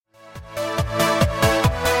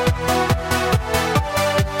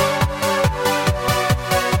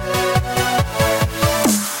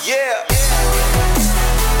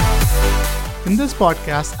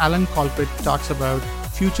podcast, Alan Colquitt talks about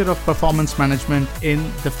future of performance management in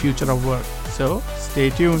the future of work. So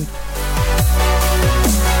stay tuned.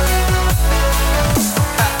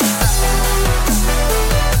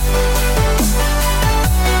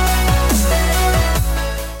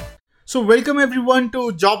 So welcome everyone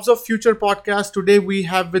to Jobs of Future podcast. Today we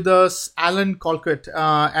have with us Alan Colquitt.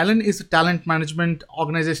 Alan is a talent management,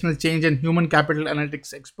 organizational change and human capital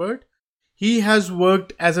analytics expert. He has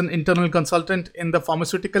worked as an internal consultant in the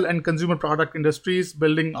pharmaceutical and consumer product industries,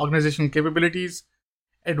 building organizational capabilities,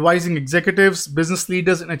 advising executives, business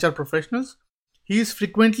leaders and HR professionals. He is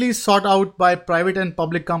frequently sought out by private and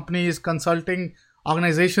public companies, consulting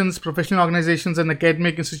organizations, professional organizations and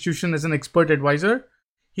academic institutions as an expert advisor.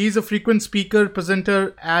 He is a frequent speaker,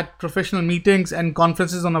 presenter at professional meetings and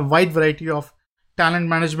conferences on a wide variety of talent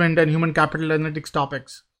management and human capital analytics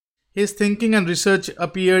topics. His thinking and research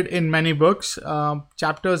appeared in many books,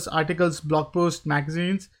 chapters, articles, blog posts,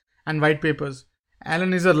 magazines, and white papers.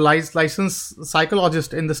 Alan is a licensed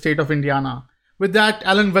psychologist in the state of Indiana. With that,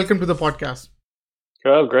 Alan, welcome to the podcast.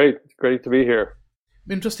 Oh, great. Great to be here.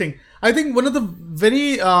 Interesting. I think one of the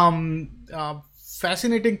very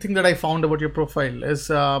fascinating thing that I found about your profile is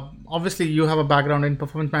obviously you have a background in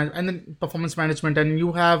performance management and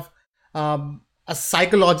you have a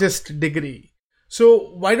psychologist degree.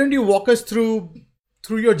 So why don't you walk us through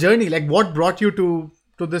your journey? Like what brought you to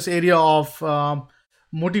this area of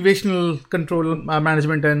motivational control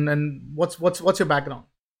management and what's your background?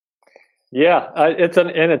 Yeah,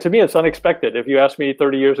 to me it's unexpected. If you asked me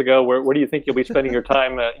 30 years ago, where do you think you'll be spending your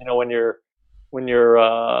time? When you're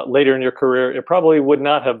later in your career, it probably would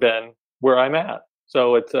not have been where I'm at.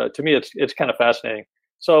 So it's to me, it's kind of fascinating.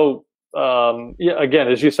 So again,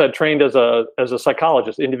 as you said, trained as a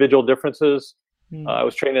psychologist, individual differences. I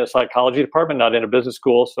was trained in a psychology department, not in a business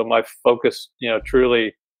school. So my focus,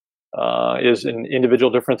 truly is in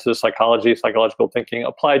individual differences, psychology, psychological thinking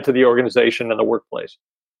applied to the organization and the workplace.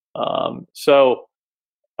 So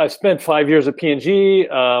I spent 5 years at P&G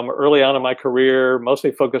early on in my career,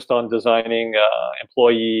 mostly focused on designing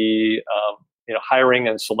employee, hiring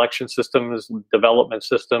and selection systems, development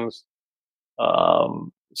systems.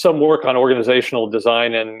 Some work on organizational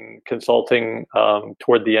design and consulting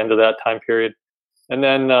toward the end of that time period, and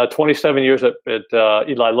then 27 years at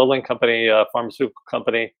Eli Lilly and Company, a pharmaceutical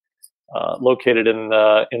company located in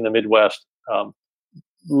the Midwest.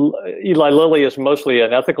 Eli Lilly is mostly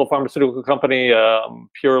an ethical pharmaceutical company,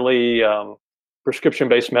 purely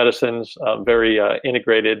prescription-based medicines, very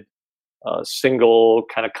integrated, single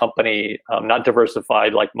kind of company, not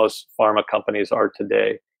diversified like most pharma companies are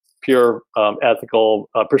today. Pure ethical,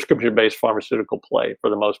 prescription-based pharmaceutical play for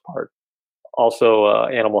the most part. Also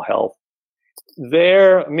animal health.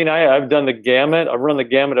 There, I've done the gamut. I've run the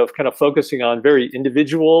gamut of kind of focusing on very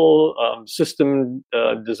individual system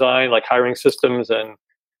design, like hiring systems and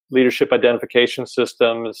leadership identification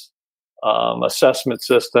systems, assessment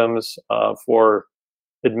systems for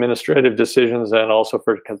administrative decisions, and also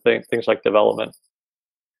for things like development.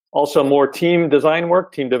 Also more team design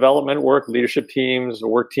work, team development work, leadership teams,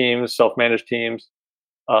 work teams, self-managed teams,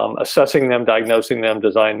 assessing them, diagnosing them,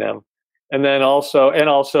 design them. And then also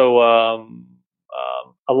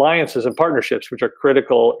alliances and partnerships, which are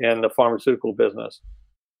critical in the pharmaceutical business.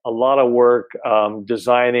 A lot of work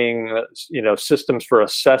designing, systems for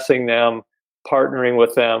assessing them, partnering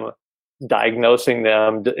with them, diagnosing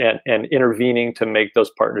them, and intervening to make those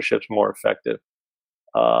partnerships more effective.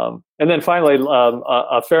 And then finally,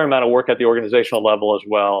 a fair amount of work at the organizational level as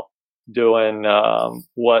well, doing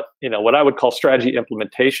what I would call strategy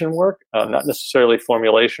implementation work, not necessarily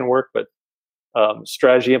formulation work, but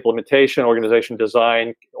strategy implementation, organization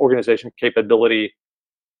design, organization capability,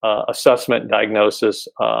 assessment, diagnosis.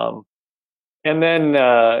 And then,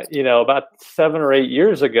 about 7 or 8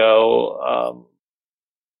 years ago,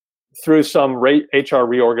 through some HR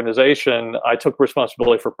reorganization, I took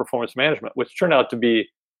responsibility for performance management, which turned out to be,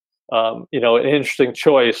 an interesting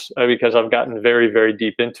choice because I've gotten very, very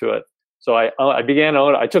deep into it. So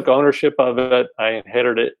I took ownership of it. I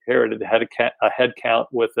inherited a head count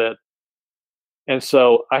with it. And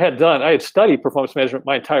so I had studied performance management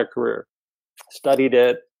my entire career, studied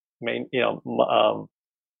it,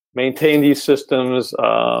 maintained these systems,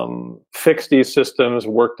 fixed these systems,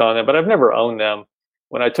 worked on it, but I've never owned them.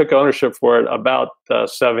 When I took ownership for it about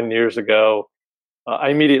 7 years ago, I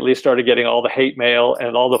immediately started getting all the hate mail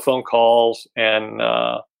and all the phone calls. And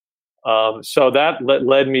so that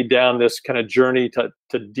led me down this kind of journey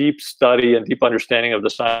to deep study and deep understanding of the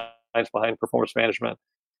science behind performance management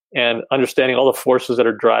and understanding all the forces that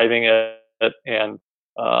are driving it and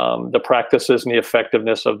the practices and the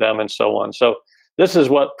effectiveness of them and so on. So this is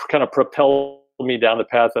what kind of propelled me down the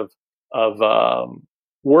path of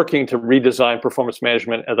working to redesign performance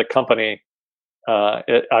management at the company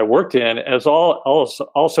I worked in, as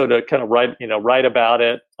also to kind of write about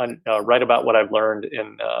it, write about what I've learned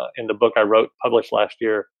in the book I wrote, published last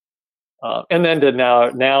year, and then to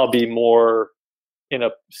now be more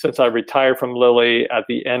since I retired from Lilly at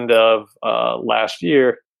the end of last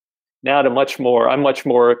year, now I'm much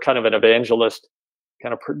more kind of an evangelist,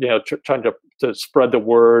 kind of trying to spread the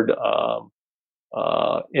word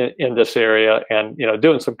in this area, and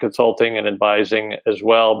doing some consulting and advising as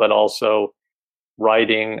well, but also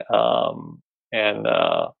writing and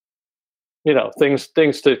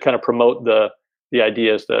things to kind of promote the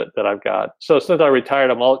ideas that I've got. So since I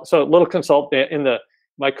retired, so a little consultant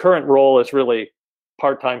my current role is really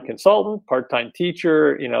part-time consultant, part-time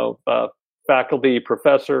teacher, faculty,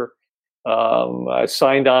 professor. I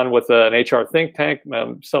signed on with an HR think tank.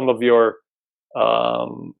 Some of your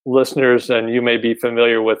listeners, and you may be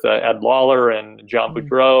familiar with Ed Lawler and John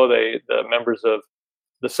Boudreau, the members of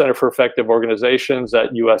the Center for Effective Organizations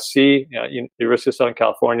at USC, University of Southern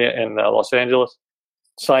California in Los Angeles.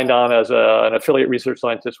 Signed on as an affiliate research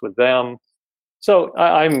scientist with them. So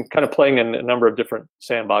I'm kind of playing in a number of different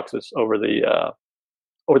sandboxes over the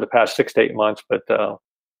past 6 to 8 months, but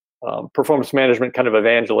performance management kind of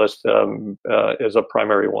evangelist is a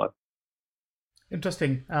primary one.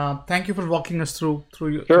 Interesting. Thank you for walking us through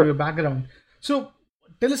your background. So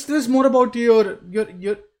tell us more about your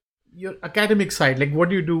academic side. Like, what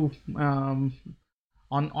do you do on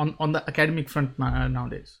the academic front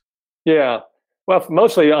nowadays? Yeah, well,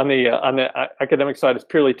 mostly on the academic side, it's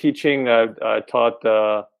purely teaching. I've taught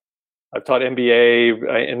MBA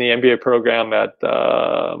in the MBA program at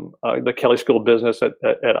the Kelley School of Business at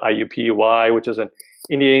IUPUI, which is an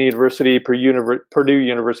Indiana University, Purdue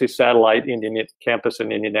University satellite Indian campus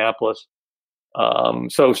in Indianapolis.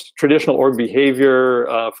 So traditional org behavior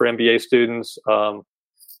for MBA students, and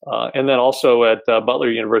then also at Butler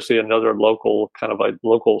University, another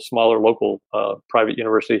smaller local private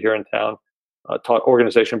university here in town, taught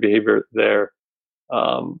organization behavior there.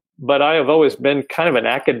 But I have always been kind of an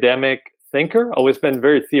academic thinker, always been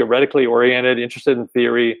very theoretically oriented, interested in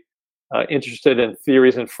theory, interested in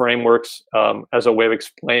theories and frameworks as a way of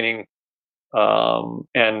explaining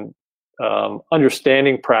and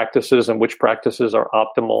understanding practices and which practices are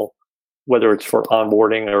optimal, whether it's for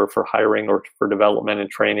onboarding or for hiring or for development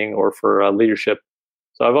and training or for leadership.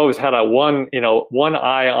 So I've always had one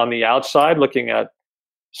eye on the outside looking at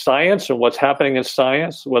science and what's happening in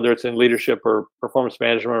science, whether it's in leadership or performance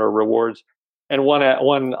management or rewards, and one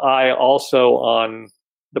eye also on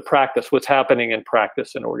the practice, what's happening in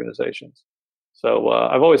practice in organizations. So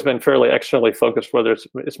I've always been fairly externally focused, whether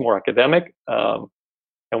it's more academic and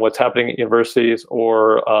what's happening at universities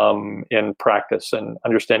or in practice and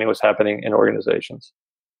understanding what's happening in organizations.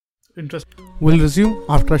 Interesting. We'll resume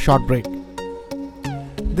after a short break.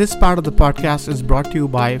 This part of the podcast is brought to you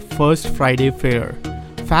by First Friday Fair,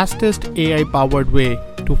 fastest AI-powered way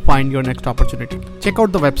to find your next opportunity. Check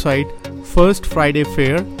out the website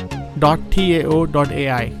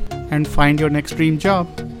firstfridayfair.tao.ai and find your next dream job.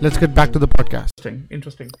 Let's get back to the podcast.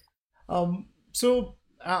 Interesting.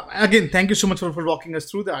 Again, thank you so much for walking us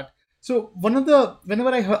through that. So whenever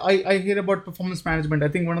I hear about performance management, I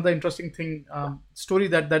think one of the interesting story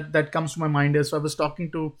that comes to my mind is, so I was talking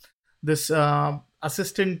to this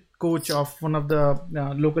assistant coach of one of the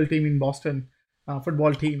local team in Boston,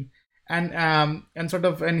 football team, and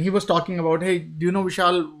he was talking about, hey, do you know,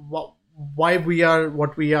 Vishal, why we are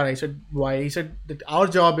what we are? I said, why? He said that our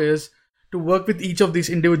job is to work with each of these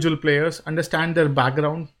individual players, understand their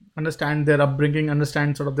background, understand their upbringing,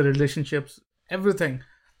 understand sort of the relationships, everything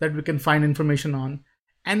that we can find information on,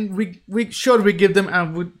 and we give them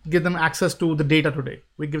access to the data today.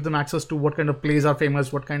 We give them access to what kind of plays are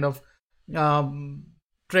famous, what kind of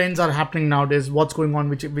trends are happening nowadays, what's going on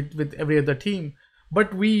with every other team.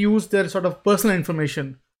 But we use their sort of personal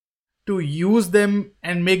information to use them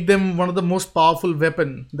and make them one of the most powerful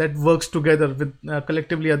weapon that works together with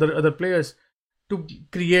collectively other players to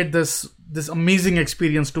create this amazing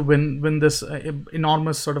experience to win this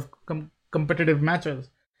enormous sort of competitive matches.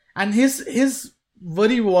 And his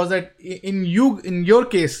worry was that in your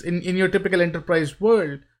case, in your typical enterprise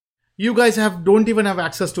world, you guys don't even have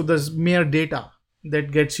access to this mere data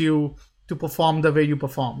that gets you to perform the way you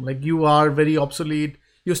perform. Like, you are very obsolete.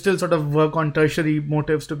 You still sort of work on tertiary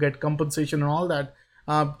motives to get compensation and all that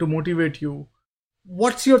to motivate you.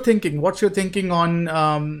 What's your thinking? What's your thinking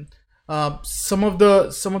on some of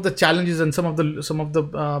the challenges and some of the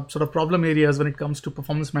sort of problem areas when it comes to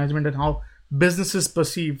performance management and how businesses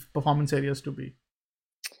perceive performance areas to be?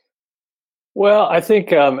 Well, I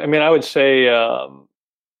think, I mean, I would say,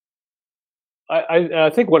 I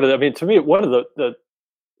think one of the, I mean, to me, one of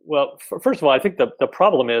well, first of all, I think the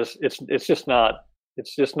problem is it's just not,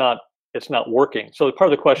 it's just not, it's not working. So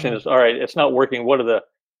part of the question Mm. is, all right, it's not working. What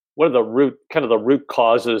are the root, kind of the root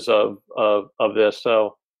causes of this?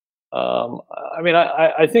 So, I mean,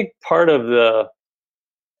 I think part of the,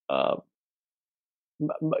 uh,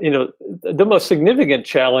 you know, the most significant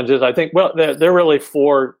challenges, I think, well, they're really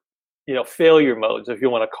four, failure modes, if you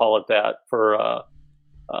want to call it that, for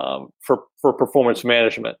performance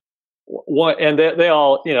management. One, and they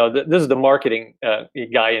all, this is the marketing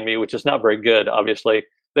guy in me, which is not very good, obviously.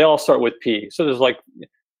 They all start with P. So there's like,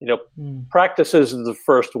 Mm. practices is the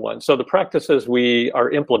first one. So the practices we are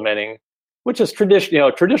implementing, which is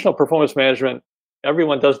traditional performance management,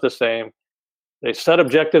 everyone does the same. They set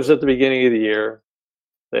objectives at the beginning of the year.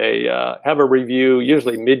 They have a review,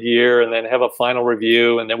 usually mid-year, and then have a final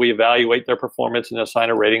review, and then we evaluate their performance and assign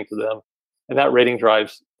a rating to them. And that rating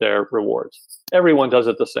drives their rewards. Everyone does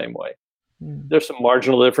it the same way. Mm. There's some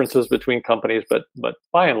marginal differences between companies, but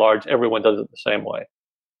by and large, everyone does it the same way.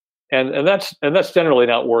 And that's generally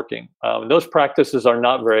not working. Those practices are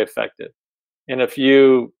not very effective. And if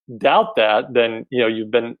you doubt that, then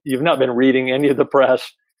you've not been reading any of the press.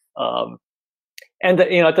 And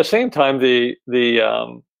at the same time, the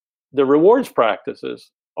rewards practices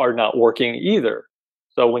are not working either.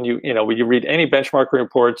 So when you read any benchmarking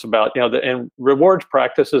reports about and rewards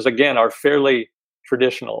practices again are fairly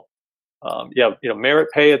traditional. You have merit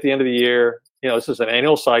pay at the end of the year. This is an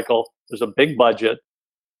annual cycle. There's a big budget,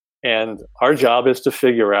 and our job is to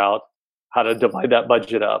figure out how to divide that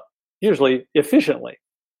budget up, usually efficiently.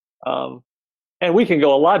 And we can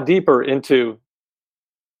go a lot deeper into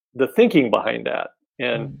the thinking behind that.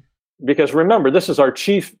 And because remember, this is our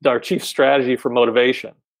chief strategy for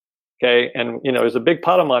motivation. Okay. And, there's a big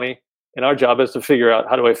pot of money, and our job is to figure out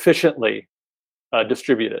how to efficiently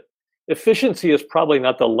distribute it. Efficiency is probably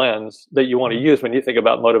not the lens that you want to use when you think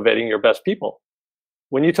about motivating your best people.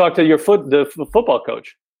 When you talk to the football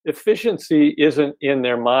coach, efficiency isn't in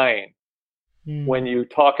their mind when you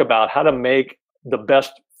talk about how to make the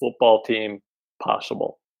best football team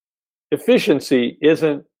possible. Efficiency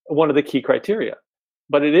isn't one of the key criteria,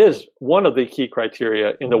 but it is one of the key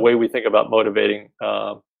criteria in the way we think about motivating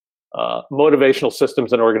motivational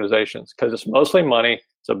systems and organizations, because it's mostly money.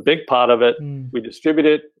 It's a big pot of it. We distribute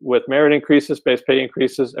it with merit increases, base pay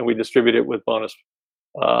increases, and we distribute it with bonus,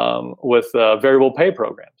 with variable pay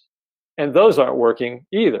programs. And those aren't working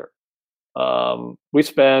either. We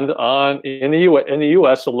spend in the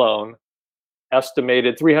U.S. alone,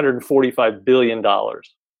 estimated $345 billion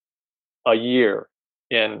a year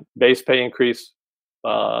in base pay increases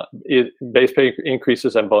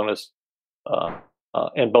and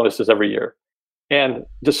bonuses every year. And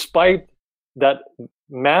despite that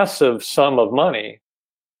massive sum of money,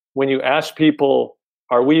 when you ask people,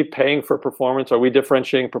 are we paying for performance? Are we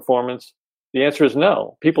differentiating performance? The answer is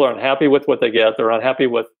no. People are unhappy with what they get. They're unhappy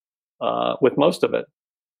with most of it.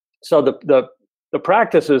 So the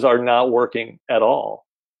practices are not working at all.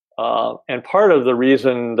 And part of the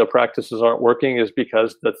reason the practices aren't working is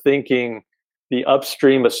because the thinking, the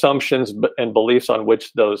upstream assumptions and beliefs on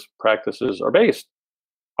which those practices are based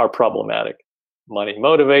are problematic. Money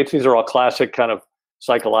motivates. These are all classic kind of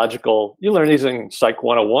psychological. You learn these in Psych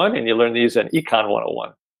 101, and you learn these in Econ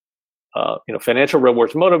 101. Financial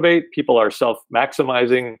rewards motivate. People are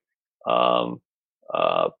self-maximizing.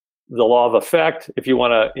 The law of effect. If you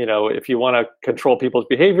want to control people's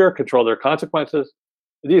behavior, control their consequences.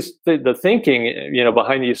 The thinking,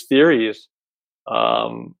 behind these theories,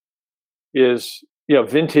 is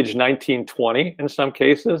vintage 1920 in some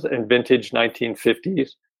cases, and vintage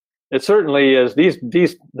 1950s. It certainly is.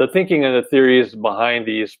 The thinking and the theories behind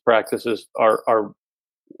these practices are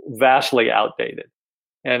vastly outdated,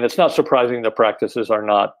 and it's not surprising the practices are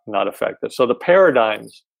not effective. So the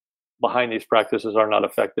paradigms behind these practices are not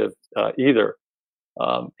effective either.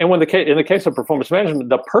 And in the case of performance management,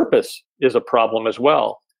 the purpose is a problem as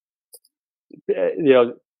well.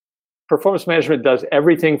 Performance management does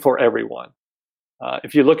everything for everyone.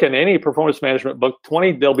 If you look at any performance management book,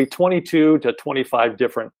 there'll be 22 to 25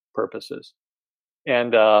 different purposes.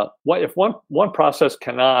 And if one process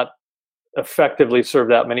cannot effectively serve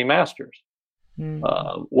that many masters,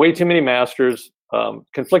 way too many masters,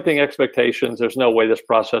 conflicting expectations, there's no way this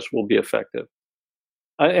process will be effective.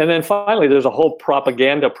 And then finally, there's a whole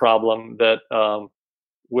propaganda problem that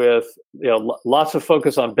with lots of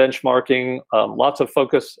focus on benchmarking, lots of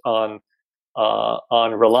focus on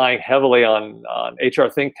relying heavily on HR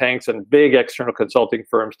think tanks and big external consulting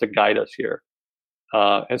firms to guide us here.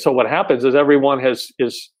 And so what happens is everyone is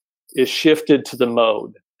is shifted to the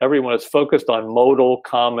mode. Everyone is focused on modal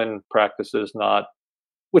common practices,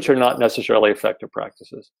 which are not necessarily effective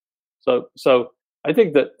practices. So I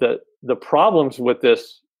think that the problems with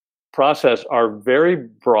this process are very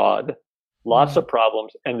broad, lots of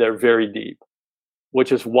problems, and they're very deep,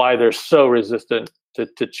 which is why they're so resistant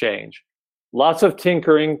to change. Lots of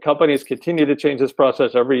tinkering. Companies continue to change this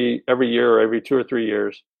process every year or every 2 or 3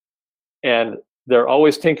 years. And they're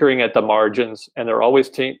always tinkering at the margins, and they're always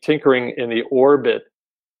tinkering in the orbit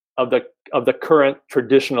of the current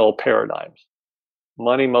traditional paradigms.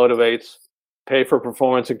 Money motivates, pay for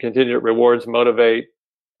performance and contingent rewards motivate,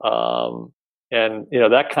 and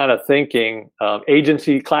that kind of thinking,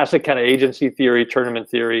 classic kind of agency theory, tournament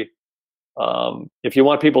theory. If you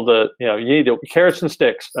want people to, you need carrots and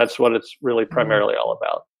sticks. That's what it's really primarily all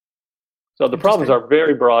about. So the problems are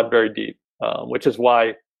very broad, very deep, which is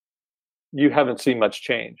why you haven't seen much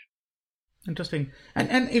change. Interesting.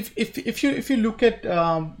 And if you look at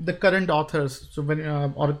the current authors, so when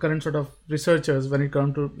or current sort of researchers, when it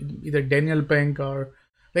comes to either Daniel Pink or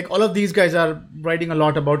like all of these guys are writing a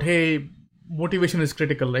lot about, hey, motivation is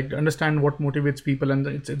critical, like to understand what motivates people, and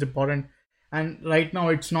it's important. And right now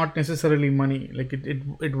it's not necessarily money, like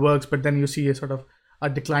it works, but then you see a sort of a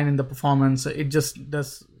decline in the performance. It just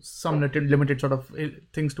does some limited sort of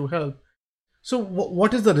things to help. So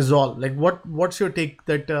what is the resolve? Like what's your take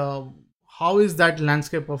that how is that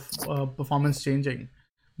landscape of performance changing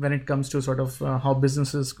when it comes to sort of how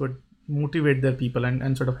businesses could motivate their people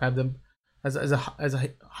and sort of have them as a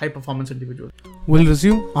high performance individual? We'll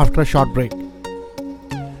resume after a short break.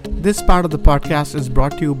 This part of the podcast is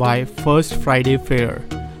brought to you by First Friday Fair,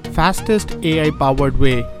 fastest AI-powered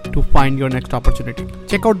way to find your next opportunity.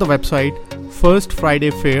 Check out the website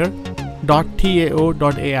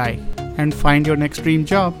firstfridayfair.tao.ai and find your next dream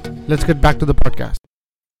job. Let's get back to the podcast.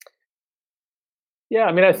 Yeah,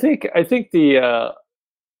 I mean, I think the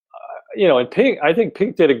and Pink, I think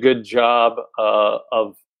Pink did a good job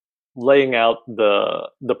of laying out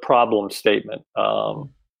the problem statement.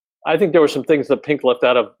 I think there were some things that Pink left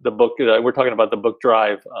out of the book. We're talking about the book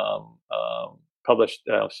Drive, published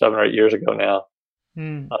 7 or 8 years ago now.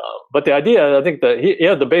 But the idea, I think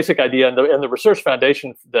the basic idea and the research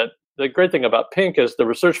foundation, that the great thing about Pink is the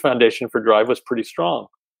research foundation for Drive was pretty strong.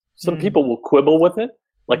 Some people will quibble with it,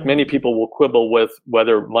 like many people will quibble with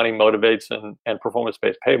whether money motivates and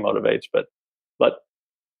performance-based pay motivates. But I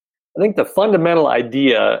think the fundamental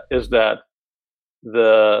idea is that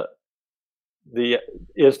the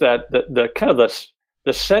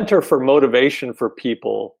center for motivation for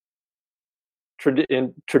people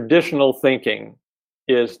in traditional thinking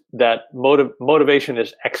is that motivation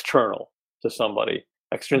is external to somebody,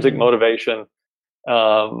 extrinsic motivation,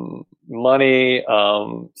 money,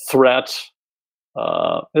 threats.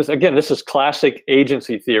 This is classic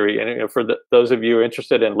agency theory, and for those of you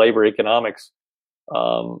interested in labor economics,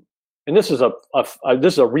 and this is a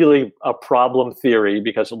really a problem theory,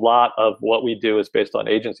 because a lot of what we do is based on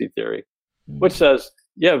agency theory, which says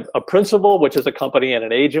you have a principal, which is a company, and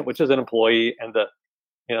an agent, which is an employee, and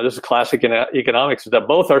this is classic in economics, is that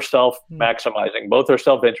both are self-maximizing, both are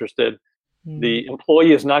self-interested. The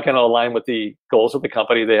employee is not going to align with the goals of the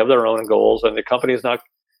company; they have their own goals, and the company is not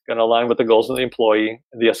going to align with the goals of the employee.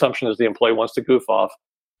 The assumption is the employee wants to goof off,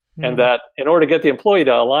 and that in order to get the employee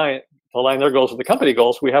to align their goals with the company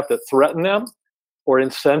goals, we have to threaten them or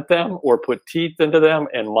incent them or put teeth into them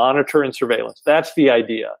and monitor and surveillance. That's the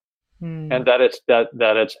idea. And that it's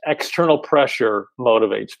external pressure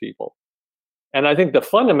motivates people. And I think the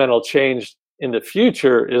fundamental change in the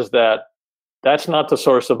future is that that's not the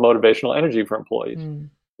source of motivational energy for employees.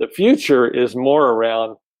 The future is more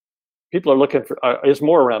around, people are looking for, is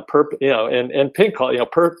more around purpose, and Pink called,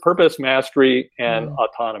 purpose, mastery, and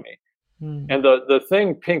autonomy. And the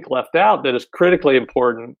thing Pink left out that is critically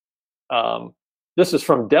important, this is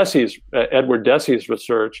from Edward Desi's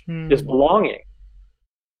research, is belonging.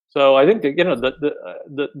 So I think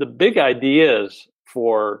that, the big ideas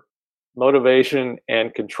for motivation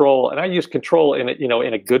and control, and I use control in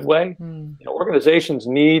a good way. Organizations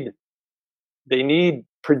need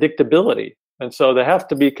predictability, and so there have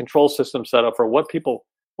to be control systems set up for what do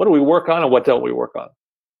we work on and what don't we work on.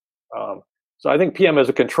 So I think PM is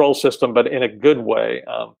a control system, but in a good way.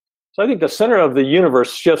 So I think the center of the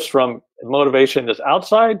universe shifts from motivation is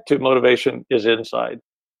outside to motivation is inside.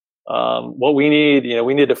 What we need,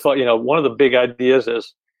 we need to, one of the big ideas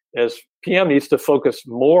is PM needs to focus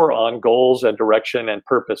more on goals and direction and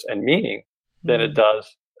purpose and meaning than it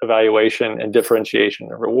does evaluation and differentiation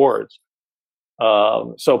and rewards.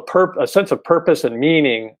 So a sense of purpose and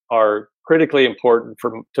meaning are critically important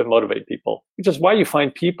to motivate people, which is why you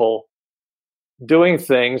find people doing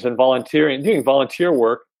things and volunteering, doing volunteer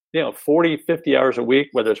work, 40, 50 hours a week,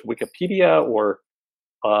 whether it's Wikipedia or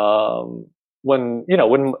when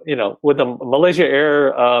the Malaysia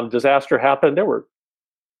Air disaster happened, there were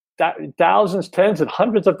thousands, tens and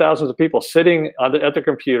hundreds of thousands of people sitting at the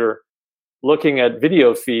computer looking at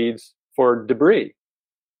video feeds for debris.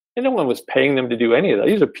 And no one was paying them to do any of that.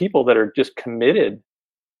 These are people that are just committed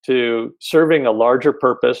to serving a larger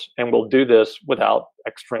purpose and will do this without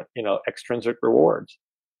extrinsic rewards.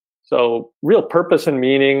 So real purpose and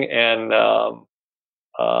meaning and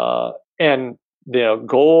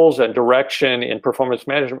goals and direction in performance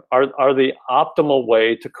management are the optimal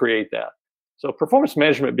way to create that. So performance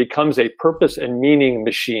management becomes a purpose and meaning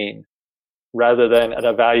machine rather than an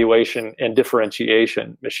evaluation and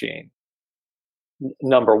differentiation machine.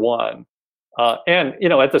 Number one. And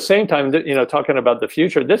at the same time, talking about the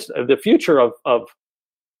future, the future of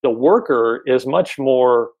the worker is much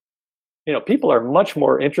more, people are much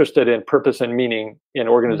more interested in purpose and meaning in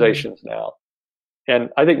organizations now.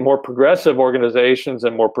 And I think more progressive organizations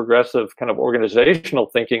and more progressive kind of organizational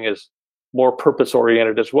thinking is more purpose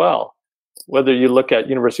oriented as well. Whether you look at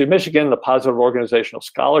University of Michigan, the positive organizational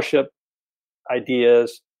scholarship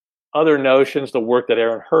ideas, other notions, the work that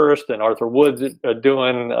Aaron Hurst and Arthur Woods are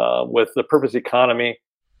doing with the purpose economy.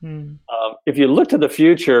 If you look to the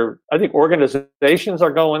future, I think organizations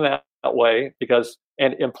are going that way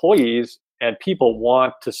and employees and people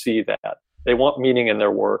want to see that. They want meaning in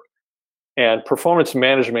their work. And performance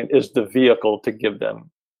management is the vehicle to give them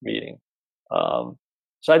meaning. So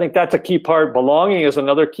I think that's a key part. Belonging is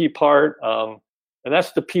another key part. And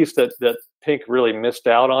that's the piece that Pink really missed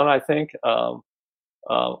out on, I think.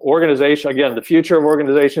 Organization, again, the future of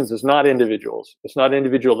organizations is not individuals. It's not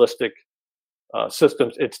individualistic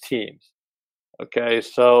systems, it's teams. Okay,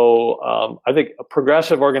 so I think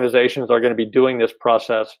progressive organizations are going to be doing this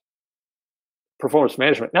process, performance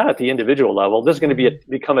management, not at the individual level. This is going to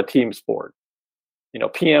become a team sport.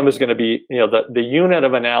 PM is going to be, the unit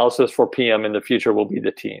of analysis for PM in the future will be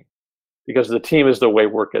the team, because the team is the way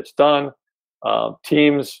work gets done.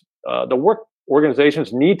 Teams, the work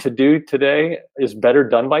organizations need to do today is better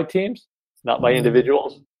done by teams, not by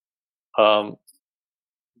individuals.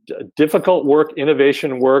 Difficult work,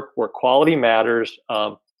 innovation work, where quality matters,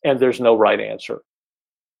 and there's no right answer.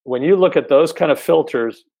 When you look at those kind of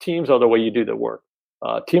filters, teams are the way you do the work.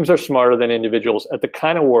 Teams are smarter than individuals at the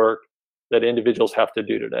kind of work that individuals have to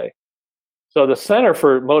do today. So the center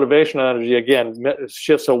for motivational energy, again,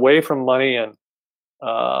 shifts away from money and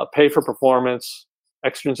pay for performance,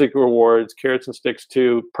 extrinsic rewards, carrots and sticks,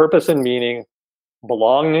 to purpose and meaning,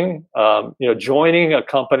 belonging, joining a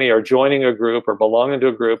company or joining a group or belonging to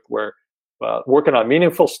a group where working on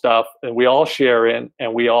meaningful stuff and we all share in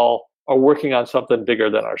and we all are working on something bigger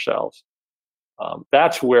than ourselves.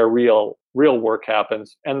 That's where real work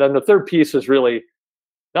happens. And then the third piece is really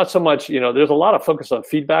not so much, there's a lot of focus on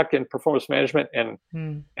feedback in performance management, and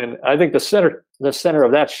I think the center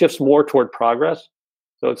of that shifts more toward progress.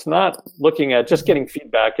 So it's not looking at just getting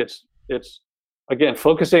feedback. It's again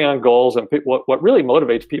focusing on goals, and what really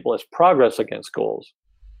motivates people is progress against goals,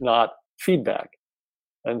 not feedback.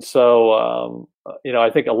 And so I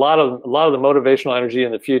think a lot of the motivational energy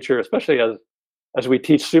in the future, especially as we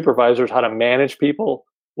teach supervisors how to manage people,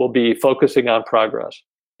 will be focusing on progress.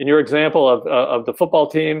 In your example of the football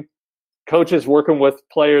team, coaches working with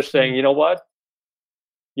players saying, you know what?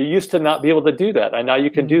 You used to not be able to do that, and now you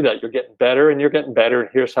can do that. You're getting better, and and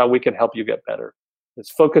here's how we can help you get better. It's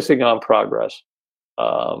focusing on progress.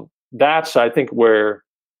 That's, I think, where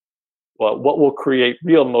what will create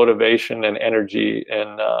real motivation and energy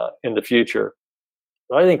in the future.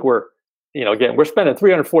 So I think we're spending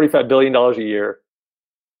 $345 billion a year,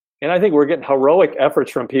 and I think we're getting heroic efforts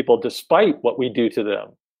from people despite what we do to them,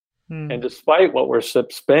 and despite what we're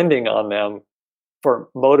spending on them for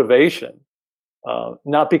motivation.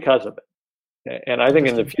 Not because of it. And I think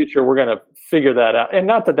in the future, we're going to figure that out. And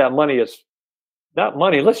not that money is that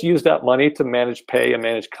money. Let's use that money to manage pay and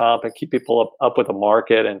manage comp and keep people up with the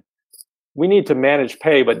market. And we need to manage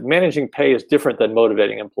pay, but managing pay is different than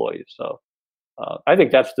motivating employees. So I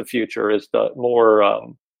think that's the future, is the more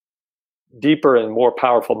deeper and more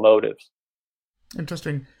powerful motives.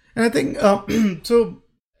 Interesting. And I think, so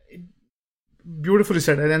beautifully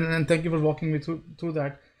said. And thank you for walking me through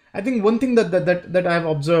that. I think one thing that I've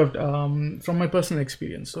observed from my personal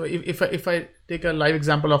experience. So if I take a live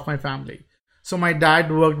example of my family, so my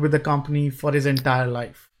dad worked with the company for his entire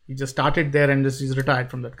life. He just started there and he's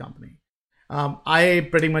retired from that company. I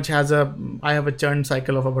pretty much I have a churn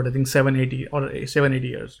cycle of about, I think, 7-8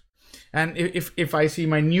 years. And if I see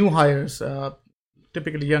my new hires,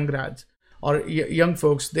 typically young grads, or young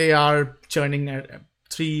folks, they are churning at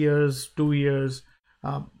 3 years, 2 years,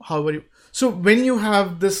 however. So when you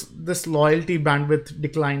have this loyalty bandwidth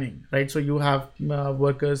declining, right? So you have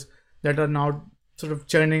workers that are now sort of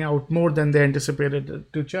churning out more than they anticipated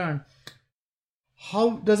to churn.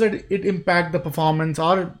 How does it impact the performance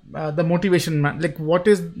or the motivation? Like, what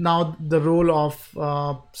is now the role of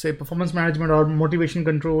say performance management or motivation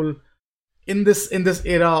control in this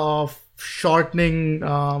era of shortening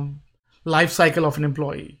life cycle of an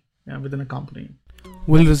employee within a company?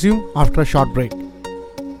 We'll resume after a short break.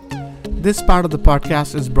 This part of the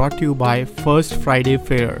podcast is brought to you by First Friday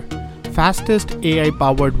Fair, fastest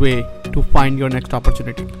AI-powered way to find your next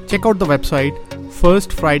opportunity. Check out the website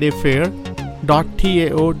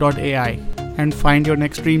firstfridayfair.tao.ai and find your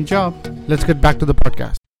next dream job. Let's get back to the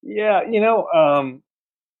podcast. Yeah,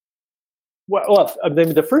 well, I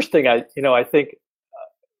mean, the first thing I think,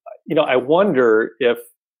 I wonder if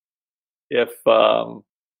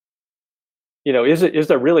is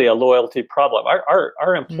there really a loyalty problem?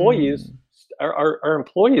 Are employees are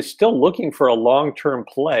employees still looking for a long-term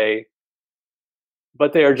play,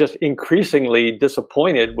 but they are just increasingly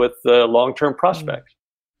disappointed with the long-term prospects?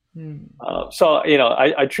 So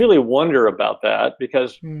I truly wonder about that,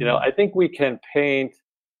 because I think we can paint.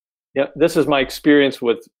 This is my experience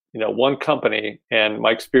with one company and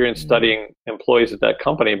my experience studying employees at that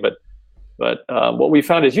company. But what we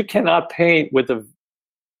found is you cannot paint with a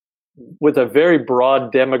very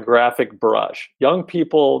broad demographic brush. Young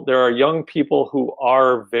people, there are young people who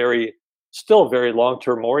are still very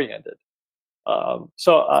long-term oriented.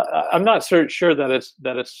 So I'm not sure that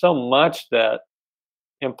it's so much that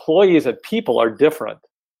employees and people are different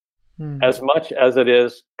as much as it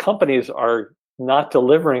is companies are not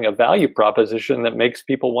delivering a value proposition that makes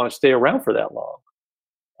people want to stay around for that long.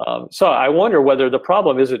 So I wonder whether the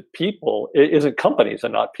problem isn't companies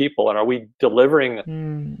and not people, and are we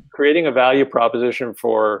creating a value proposition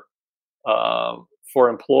for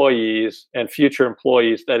employees and future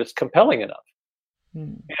employees that is compelling enough?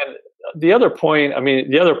 And the other point,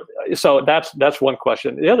 so that's one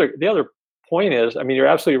question. The other point is, you're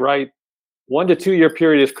absolutely right. 1 to 2 year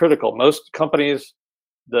period is critical. Most companies,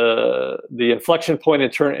 the inflection point in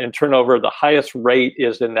turnover, the highest rate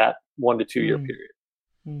is in that 1 to 2 year period.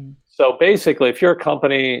 So basically, if you're a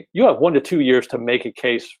company, you have 1 to 2 years to make a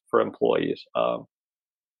case for employees,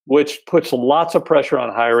 which puts lots of pressure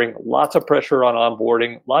on hiring, lots of pressure on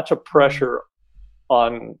onboarding, lots of pressure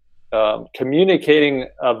on communicating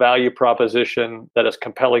a value proposition that is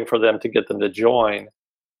compelling for them to get them to join,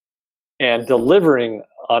 and delivering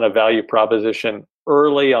on a value proposition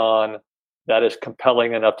early on that is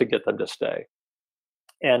compelling enough to get them to stay.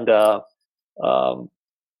 And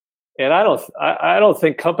I don't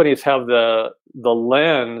think companies have the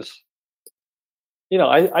lens.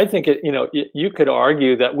 I think you could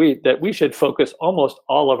argue that we should focus almost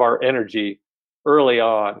all of our energy early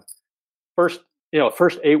on, first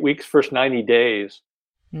 8 weeks, first 90 days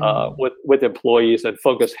with employees, and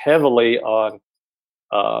focus heavily on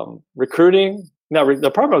recruiting. Now,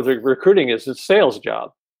 the problem with recruiting is it's a sales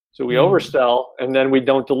job, so we oversell and then we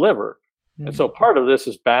don't deliver. And so part of this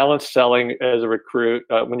is balanced selling as a recruit.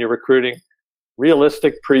 When you're recruiting,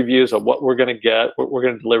 realistic previews of what we're going to get, what we're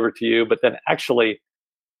going to deliver to you, but then actually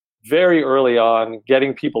very early on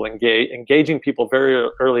getting people engaging people very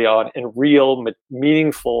early on in real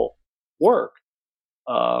meaningful work,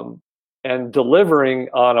 and delivering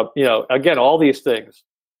on again, all these things,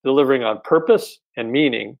 delivering on purpose and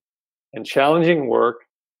meaning and challenging work,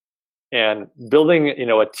 and building,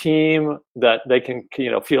 a team that they can,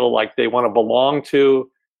 feel like they want to belong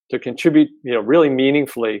to contribute, really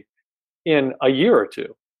meaningfully in a year or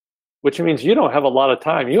two, which means you don't have a lot of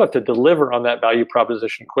time. You have to deliver on that value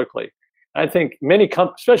proposition quickly. I think many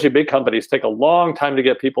especially big companies, take a long time to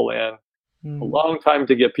get people in, a long time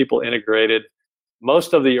to get people integrated.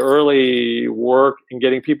 Most of the early work in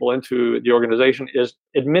getting people into the organization is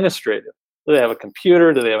administrative. Do they have a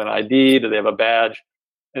computer? Do they have an ID? Do they have a badge?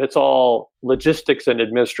 And it's all logistics and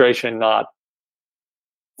administration, not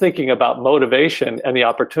thinking about motivation and the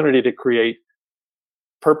opportunity to create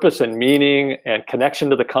purpose and meaning and connection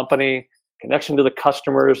to the company, connection to the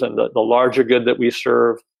customers and the larger good that we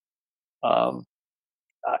serve. And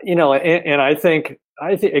I think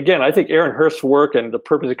Aaron Hurst's work and the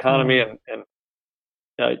purpose economy and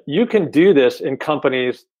you can do this in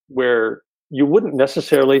companies where you wouldn't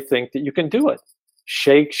necessarily think that you can do it.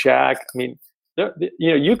 Shake Shack.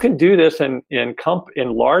 You can do this in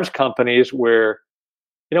large companies where,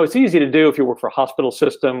 it's easy to do if you work for a hospital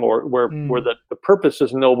system or where the purpose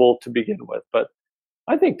is noble to begin with. But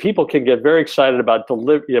I think people can get very excited about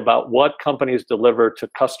about what companies deliver to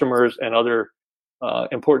customers and other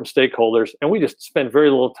important stakeholders, and we just spend very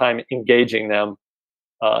little time engaging them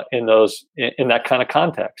in that kind of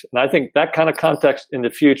context. And I think that kind of context in the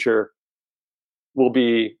future will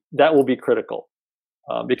be critical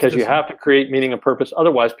because you have to create meaning and purpose.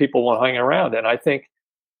 Otherwise, people won't hang around. And I think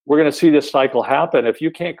we're going to see this cycle happen. If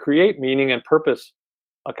you can't create meaning and purpose,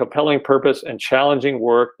 a compelling purpose and challenging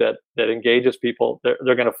work that engages people, they're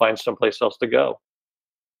going to find someplace else to go.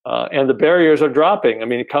 And the barriers are dropping. I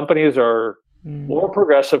mean, companies are more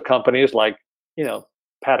progressive companies like,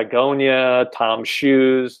 Patagonia, Tom's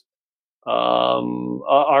Shoes,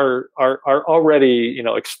 are already,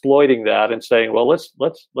 exploiting that and saying, well,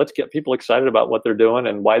 let's get people excited about what they're doing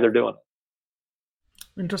and why they're doing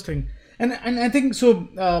it. Interesting. And I think so.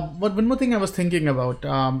 One more thing I was thinking about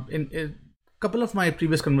in a couple of my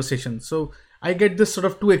previous conversations. So I get this sort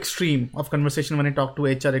of two extreme of conversation when I talk to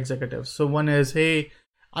HR executives. So one is, hey,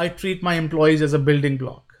 I treat my employees as a building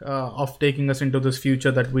block of taking us into this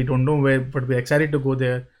future that we don't know where, but we're excited to go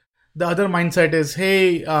there. The other mindset is,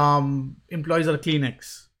 hey, employees are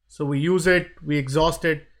Kleenex. So we use it, we exhaust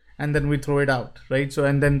it, and then we throw it out, right? So,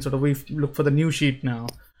 and then sort of we look for the new sheet now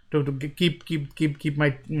to keep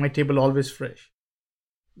my table always fresh.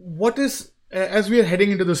 What is, as we are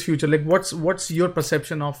heading into this future, like what's your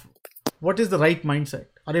perception of what is the right mindset,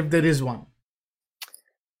 or if there is one?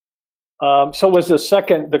 So was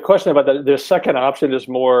the question about the second option is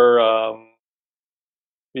more,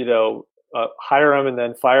 hire them and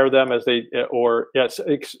then fire them as they, or yes,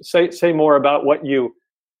 say more about what you,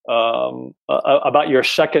 about your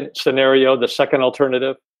second scenario, the second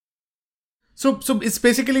alternative. So it's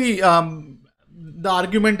basically, the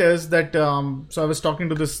argument is that, so I was talking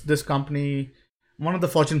to this company, one of the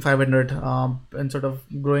Fortune 500, and sort of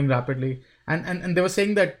growing rapidly. And they were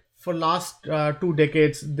saying that for last 2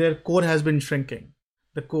 decades, their core has been shrinking.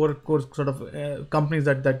 The core sort of companies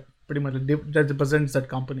that pretty much represents that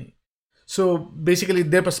company. So basically,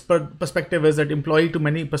 their perspective is that employee to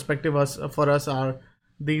many perspective for us are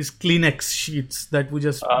these Kleenex sheets that we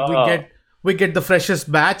get the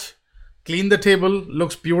freshest batch, clean the table,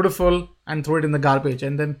 looks beautiful, and throw it in the garbage.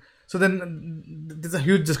 And then there's a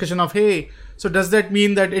huge discussion of, hey, so does that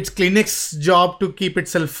mean that it's Kleenex's job to keep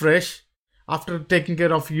itself fresh after taking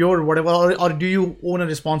care of your whatever, or do you own a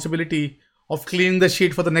responsibility of cleaning the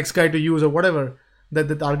sheet for the next guy to use, or whatever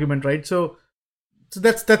that argument, right? So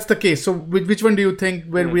that's the case. So which one do you think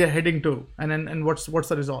where we are heading to, and what's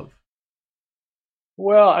the resolve?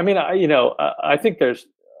 Well, I mean, I think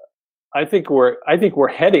we're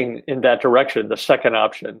heading in that direction, the second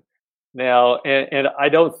option now, and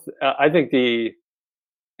I'm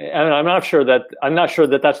not sure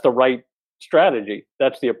that that's the right strategy.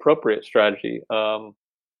 That's the appropriate strategy.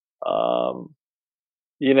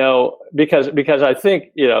 Because I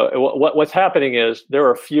think, what's happening is there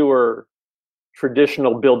are fewer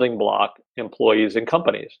traditional building block employees in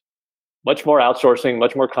companies, much more outsourcing,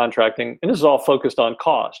 much more contracting, and this is all focused on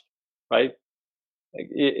cost, right?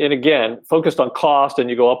 And again, focused on cost, and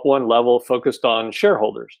you go up one level, focused on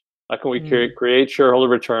shareholders. How can we create shareholder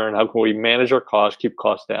return? How can we manage our costs, keep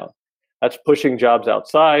costs down? That's pushing jobs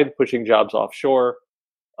outside, pushing jobs offshore,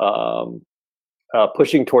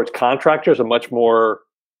 pushing towards contractors, and much more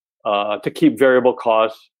to keep variable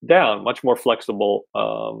costs down, much more flexible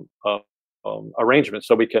arrangements.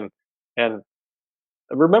 So we can, and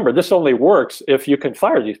remember, this only works if you can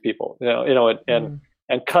fire these people,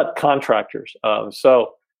 and cut contractors.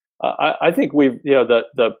 So I think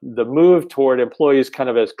the move toward employees kind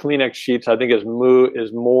of as Kleenex sheets, I think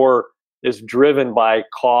is driven by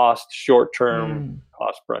short-term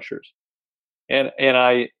cost pressures. And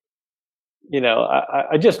I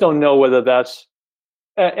just don't know whether that's,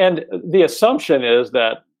 and the assumption is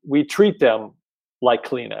that we treat them like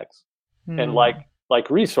Kleenex and like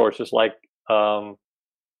resources, like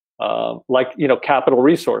capital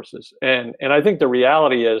resources. And I think the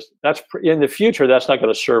reality is that's in the future, that's not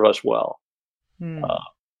going to serve us well.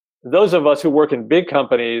 Those of us who work in big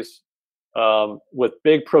companies, with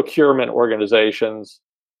big procurement organizations,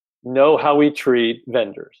 know how we treat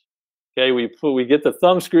vendors. Okay, we get the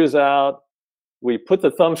thumb screws out, we put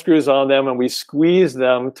the thumb screws on them, and we squeeze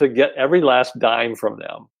them to get every last dime from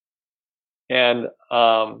them. And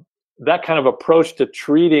that kind of approach to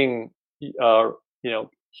treating,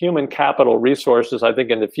 human capital resources, I think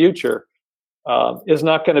in the future, is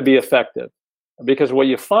not going to be effective, because what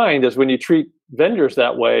you find is when you treat vendors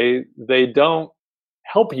that way, they don't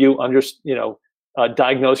help you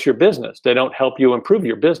diagnose your business. They don't help you improve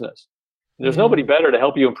your business. There's nobody better to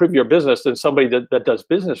help you improve your business than somebody that does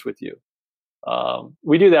business with you.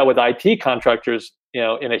 We do that with IT contractors,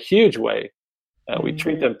 in a huge way. We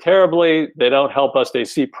treat them terribly. They don't help us. They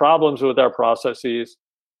see problems with our processes.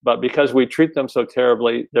 But because we treat them so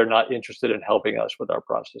terribly, they're not interested in helping us with our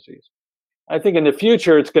processes. I think in the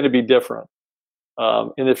future, it's going to be different.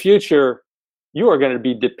 In the future, you are going to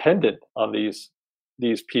be dependent on these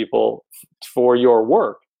people for your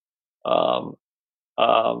work. You're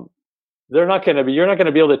not going to be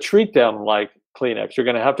able to treat them like Kleenex. You're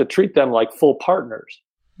going to have to treat them like full partners.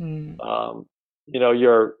 Because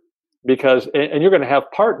you're going to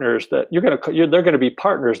have partners that they're going to be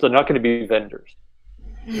partners. They're not going to be vendors.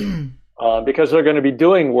 Because they're going to be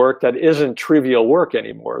doing work that isn't trivial work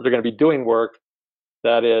anymore. They're going to be doing work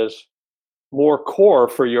that is more core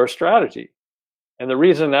for your strategy. And the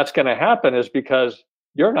reason that's going to happen is because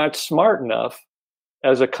you're not smart enough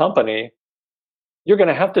as a company. You're going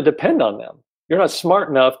to have to depend on them. You're not smart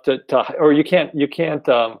enough or you can't, you don't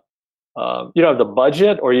have the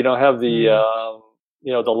budget, or you don't have the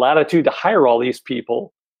latitude to hire all these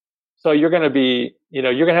people. So you're going to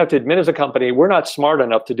have to admit as a company, we're not smart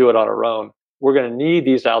enough to do it on our own. We're going to need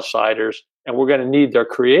these outsiders, and we're going to need their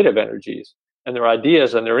creative energies and their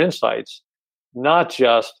ideas and their insights, not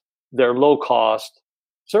just their low cost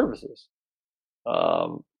services.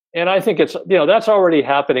 And I think it's, that's already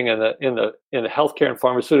happening in the healthcare and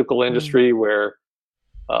pharmaceutical industry, where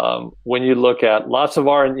when you look at lots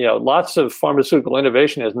of pharmaceutical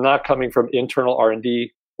innovation is not coming from internal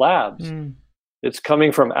R&D labs. It's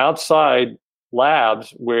coming from outside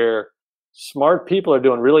labs where smart people are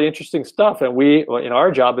doing really interesting stuff, and our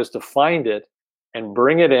job is to find it and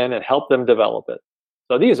bring it in and help them develop it.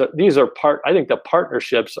 So I think the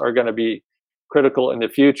partnerships are going to be critical in the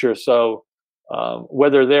future. So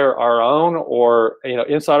whether they're our own or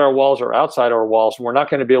inside our walls or outside our walls, we're not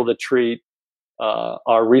going to be able to treat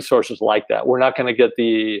our resources like that. We're not going to get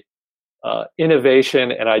the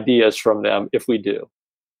innovation and ideas from them if we do.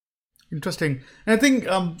 Interesting. And I think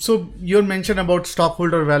so. Your mention about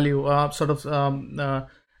stockholder value, I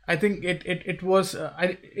think it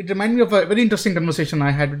reminded me of a very interesting conversation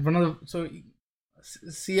I had with one of the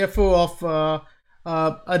CFO of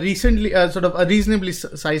a reasonably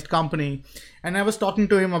sized company, and I was talking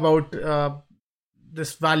to him about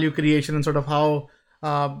this value creation and sort of how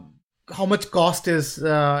much cost is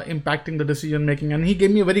impacting the decision making, and he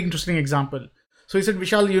gave me a very interesting example. So he said,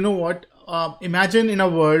 Vishal, you know what? Imagine in a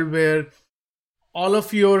world where all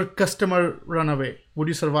of your customer run away. Would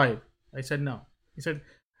you survive? I said, no. He said,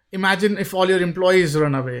 imagine if all your employees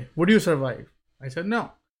run away. Would you survive? I said,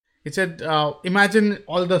 no. He said, imagine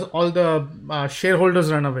all the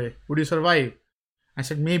shareholders run away. Would you survive? I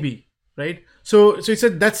said, maybe. Right. So he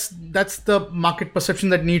said, that's the market perception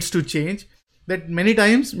that needs to change. That many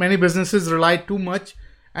times, many businesses rely too much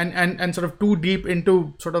and sort of too deep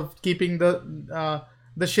into sort of keeping the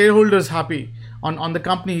shareholders happy on the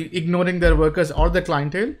company, ignoring their workers or the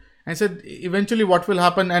clientele. And said eventually what will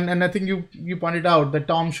happen, and I think you pointed out that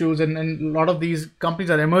Tom Shoes and a lot of these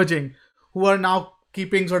companies are emerging who are now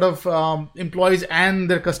keeping sort of employees and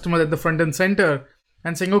their customers at the front and center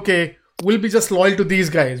and saying, okay, we'll be just loyal to these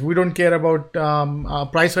guys. We don't care about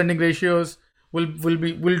price earning ratios. We'll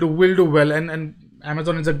do well. And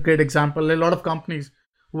Amazon is a great example. A lot of companies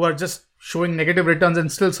who are just showing negative returns and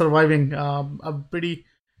still surviving a pretty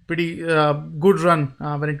good run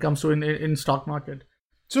when it comes to in stock market.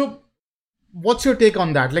 So what's your take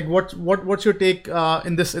on that? Like what's your take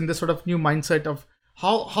in this sort of new mindset of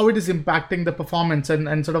how it is impacting the performance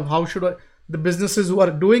and sort of how should the businesses who are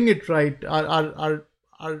doing it right are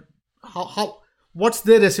what's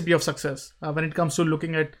their recipe of success when it comes to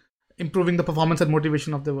looking at improving the performance and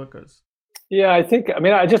motivation of the workers? Yeah, I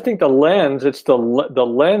just think the lens. It's the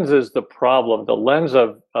lens is the problem. The lens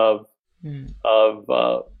of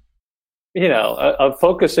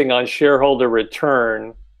focusing on shareholder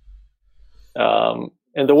return, and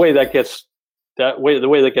the way that gets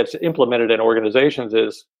implemented in organizations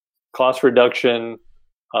is cost reduction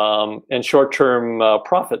and short-term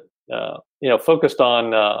profit. Focused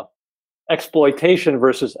on exploitation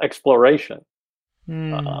versus exploration.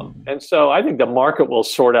 And so I think the market will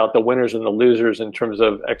sort out the winners and the losers in terms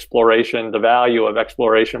of exploration, the value of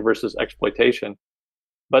exploration versus exploitation.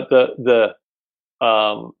 But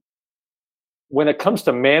when it comes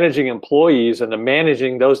to managing employees and to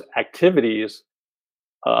managing those activities,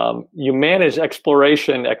 you manage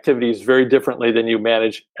exploration activities very differently than you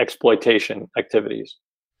manage exploitation activities.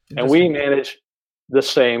 And we manage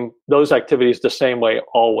those activities the same way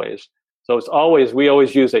always. So we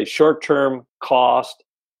always use a short-term cost,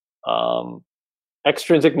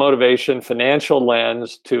 extrinsic motivation, financial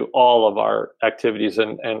lens to all of our activities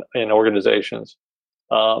and organizations.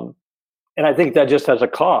 And I think that just has a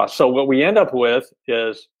cost. So what we end up with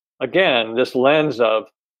is, again, this lens of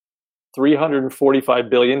 $345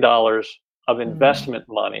 billion of investment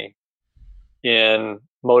money in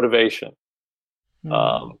motivation.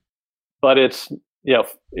 But it's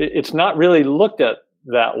not really looked at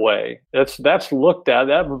that way. That's looked at,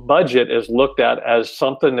 that budget is looked at as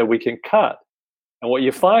something that we can cut. And what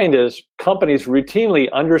you find is companies routinely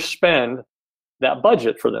underspend that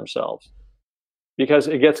budget for themselves because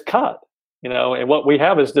it gets cut, and what we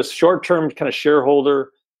have is this short-term kind of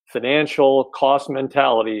shareholder financial cost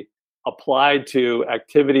mentality applied to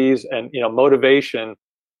activities and, motivation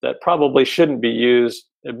that probably shouldn't be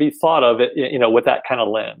thought of it, with that kind of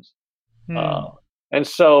lens. And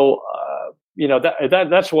so,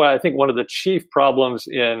 that's why I think one of the chief problems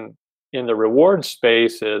in the reward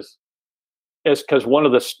space is because one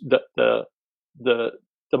of the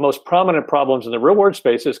most prominent problems in the reward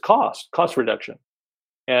space is cost reduction.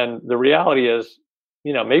 And the reality is,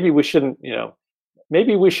 maybe we shouldn't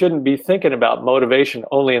be thinking about motivation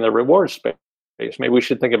only in the reward space. Maybe we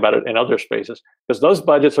should think about it in other spaces, because those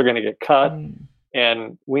budgets are going to get cut.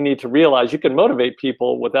 And we need to realize you can motivate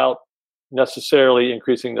people without necessarily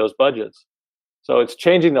increasing those budgets. So it's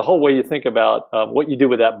changing the whole way you think about what you do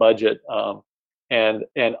with that budget, and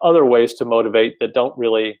other ways to motivate that don't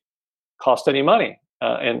really cost any money.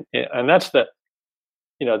 And that's the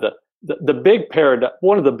big paradigm.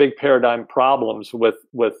 One of the big paradigm problems with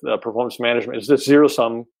performance management is this zero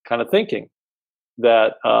sum kind of thinking.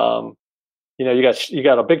 That you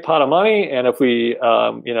got a big pot of money, and if we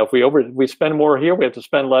spend more here, we have to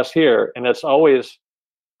spend less here, and it's always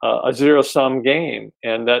a zero sum game.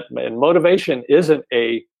 And motivation isn't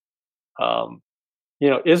a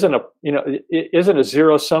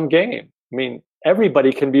zero sum game. I mean,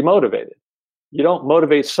 everybody can be motivated. You don't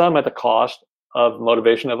motivate some at the cost of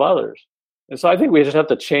motivation of others. And so I think we just have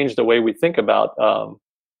to change the way we think about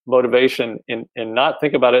motivation, and not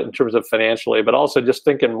think about it in terms of financially, but also just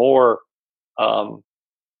thinking more,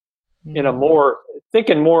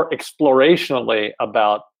 thinking more explorationally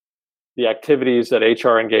about the activities that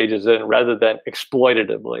HR engages in rather than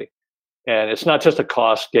exploitatively. And it's not just a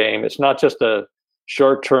cost game. It's not just a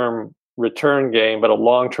short-term return game, but a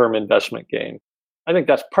long-term investment game. I think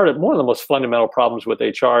that's one of the most fundamental problems with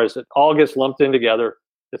HR is it all gets lumped in together.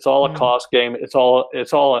 It's all a cost game. It's all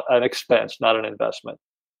an expense, not an investment.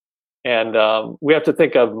 And we have to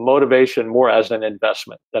think of motivation more as an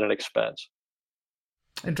investment than an expense.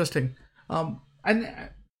 Interesting. And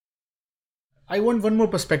I want one more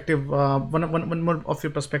perspective, one more of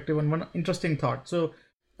your perspective, and one interesting thought. So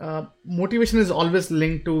motivation is always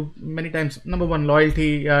linked to, many times, number one,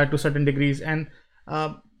 loyalty to certain degrees, and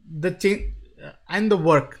the change and the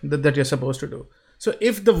work that you're supposed to do. So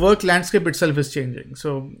if the work landscape itself is changing,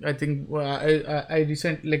 so I think I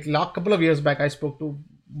recently, couple of years back, I spoke to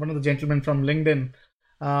one of the gentlemen from LinkedIn,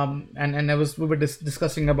 and we were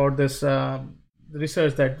discussing about this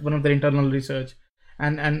research, that one of their internal research,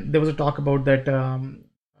 and there was a talk about that.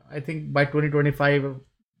 I think by 2025,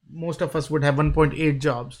 most of us would have 1.8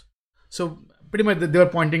 jobs. So pretty much they were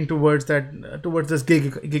pointing towards this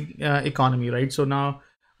gig economy, right? So now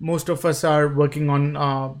most of us are working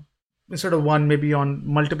on instead of one, maybe on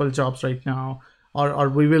multiple jobs right now, or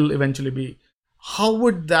we will eventually be. How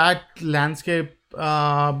would that landscape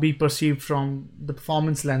be perceived from the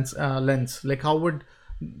performance lens? Like, how would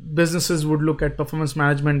businesses would look at performance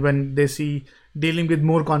management when they see dealing with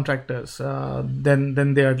more contractors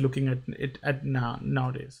than they are looking at it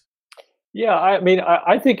nowadays? Yeah, I mean,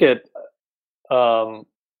 I think it.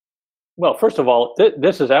 Well, first of all,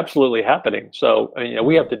 this is absolutely happening. So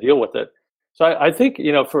we have to deal with it. So I think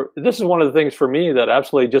this is one of the things for me that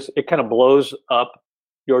absolutely it kind of blows up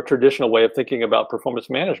your traditional way of thinking about performance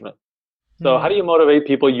management. So how do you motivate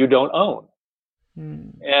people you don't own?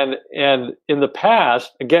 And in the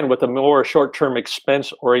past, again, with a more short-term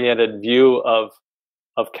expense-oriented view of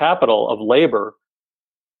capital, of labor,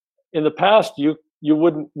 in the past you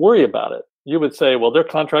wouldn't worry about it. You would say, well, they're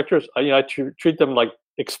contractors. I treat them like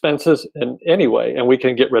expenses anyway, and we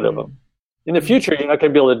can get rid of them. In the future, you're not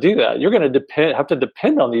going to be able to do that. You're going to have to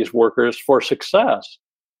depend on these workers for success.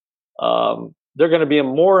 They're going to be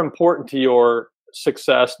more important to your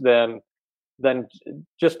success than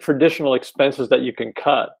just traditional expenses that you can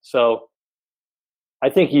cut. So I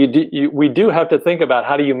think we do have to think about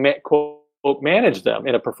how do you quote manage them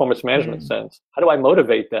in a performance management sense. How do I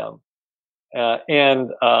motivate them? And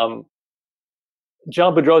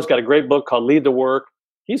John Boudreau's got a great book called Lead the Work.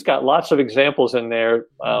 He's got lots of examples in there,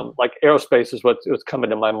 like aerospace is what's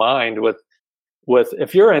coming to my mind with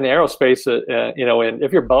if you're in aerospace, and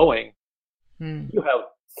if you're Boeing, you have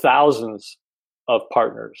thousands of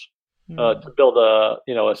partners. to build a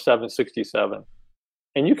 767.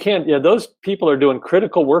 And you can't, those people are doing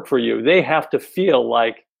critical work for you. They have to feel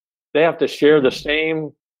like they have to share the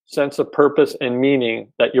same sense of purpose and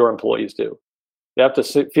meaning that your employees do. They have to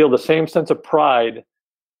feel the same sense of pride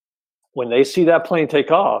when they see that plane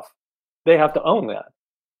take off. They have to own that.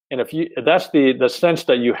 And that's the sense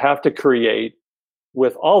that you have to create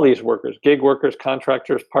with all these workers, gig workers,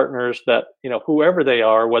 contractors, partners, that, whoever they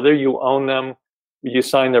are, whether you own them, you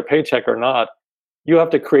sign their paycheck or not, you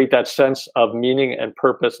have to create that sense of meaning and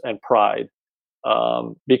purpose and pride,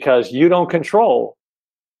 because you don't control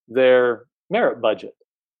their merit budget.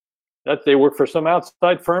 That they work for some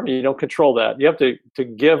outside firm, you don't control that. You have to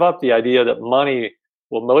give up the idea that money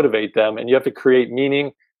will motivate them, and you have to create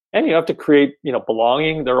meaning, and you have to create,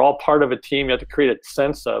 belonging. They're all part of a team. You have to create a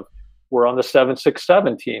sense of, we're on the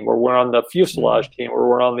 767 team, or we're on the fuselage team, or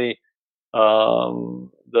we're on the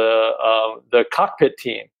cockpit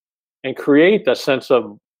team, and create that sense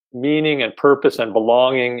of meaning and purpose and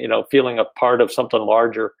belonging, feeling a part of something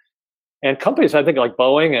larger. And companies, I think, like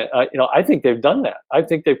Boeing, I think they've done that. I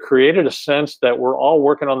think they've created a sense that we're all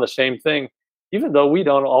working on the same thing, even though we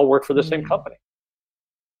don't all work for the same company.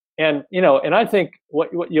 And, and I think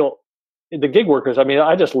the gig workers,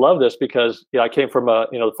 I just love this because I came from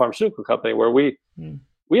the pharmaceutical company where we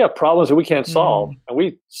have problems that we can't solve, and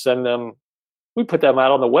we put them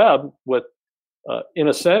out on the web with an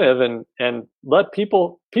incentive and let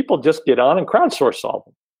people just get on and crowdsource solve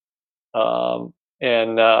them.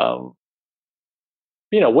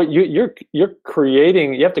 What you're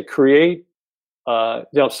creating, you have to create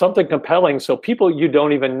something compelling so people you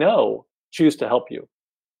don't even know choose to help you.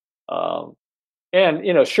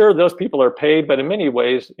 And sure, those people are paid, but in many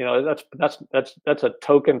ways, that's a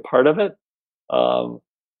token part of it.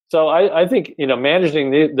 So I think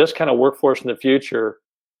managing this kind of workforce in the future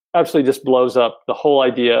absolutely just blows up the whole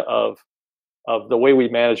idea of the way we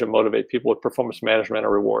manage and motivate people with performance management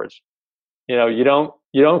or rewards. You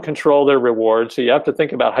don't control their rewards, so you have to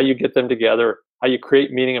think about how you get them together, how you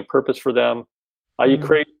create meaning and purpose for them, how you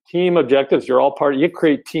create team objectives. You're all part. You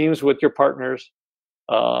create teams with your partners.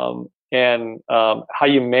 And how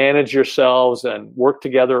you manage yourselves and work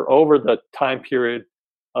together over the time period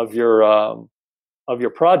of your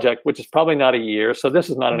project, which is probably not a year. So this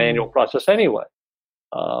is not an annual process anyway.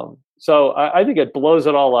 So I think it blows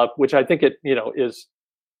it all up, which I think it is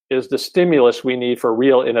the stimulus we need for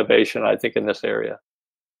real innovation, I think, in this area.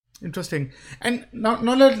 Interesting. And now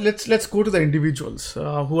let's go to the individuals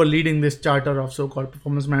who are leading this charter of so-called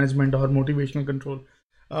performance management or motivational control.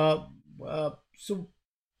 So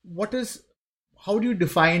how do you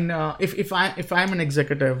define if I'm an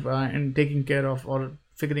executive and taking care of or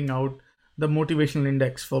figuring out the motivational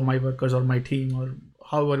index for my workers or my team or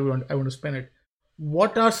however I want to spend it?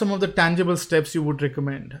 What are some of the tangible steps you would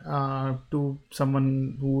recommend to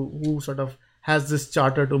someone who sort of has this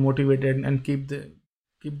charter to motivate it and keep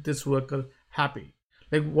this worker happy?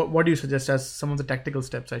 Like what do you suggest as some of the tactical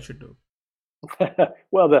steps I should do?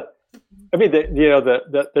 Well, the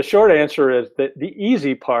short answer is that the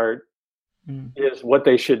easy part is what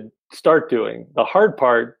they should start doing. The hard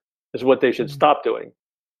part is what they should stop doing.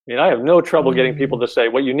 I have no trouble getting people to say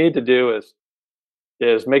what you need to do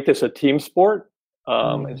is make this a team sport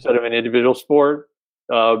instead of an individual sport.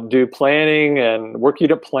 Do planning and work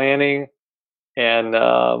unit planning and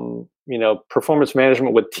performance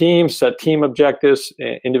management with teams. Set team objectives,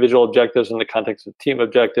 individual objectives in the context of team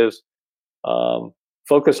objectives.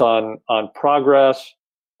 Focus on progress,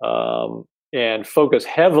 and focus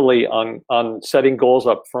heavily on setting goals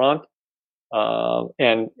up front,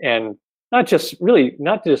 and not just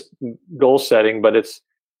goal setting, but it's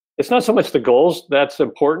not so much the goals that's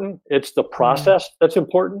important. It's the process that's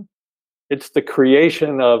important. It's the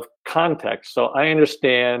creation of context. So I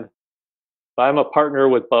understand, if I'm a partner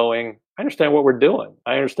with Boeing, I understand what we're doing.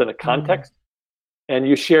 I understand the context, and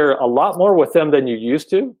you share a lot more with them than you used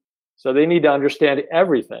to. So they need to understand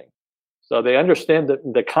everything. So they understand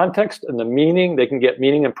the context and the meaning. They can get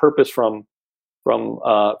meaning and purpose from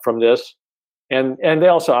this, and they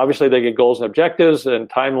also obviously they get goals and objectives and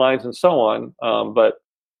timelines and so on.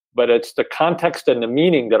 But it's the context and the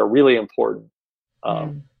meaning that are really important.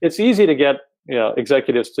 It's easy to get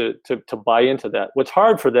executives to buy into that. What's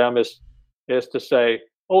hard for them is to say,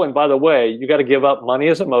 oh, and by the way, you got to give up money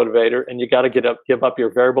as a motivator, and you got to give up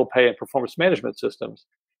your variable pay and performance management systems.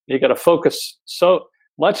 You got to focus so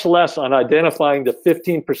much less on identifying the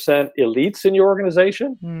 15% elites in your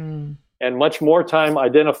organization, and much more time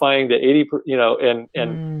identifying the 80,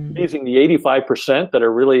 and using the 85% that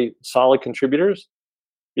are really solid contributors,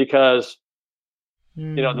 because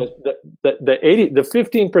the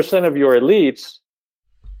 15% of your elites,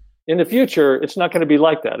 In the future, it's not going to be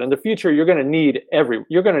like that. In the future, you're going to need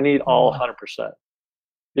all 100%,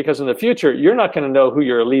 because in the future, you're not going to know who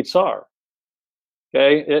your elites are.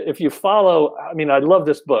 Okay, if you follow, I mean, I love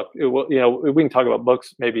this book. We can talk about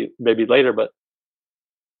books maybe later, but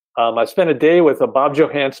I spent a day with Bob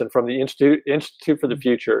Johansen from the Institute for the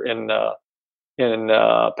Future in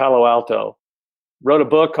Palo Alto. Wrote a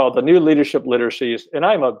book called The New Leadership Literacies, and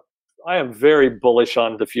I am very bullish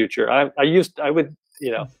on the future.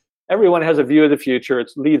 Everyone has a view of the future.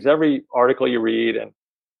 It leads every article you read,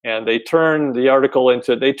 and they turn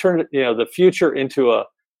the future into a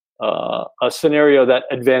scenario that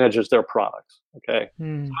advantages their products. Okay,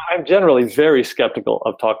 I'm generally very skeptical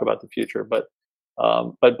of talk about the future, but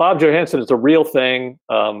Bob Johansen is a real thing.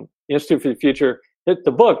 Institute for the Future,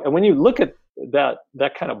 the book, and when you look at that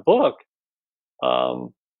kind of book,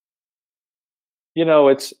 so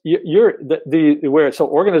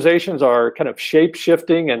organizations are kind of shape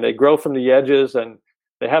shifting and they grow from the edges and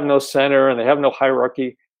they have no center and they have no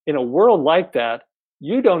hierarchy. In a world like that,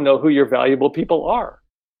 you don't know who your valuable people are.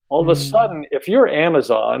 All of a sudden, if you're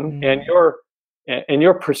Amazon and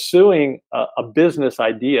you're pursuing a business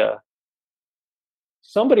idea,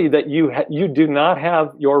 somebody that you do not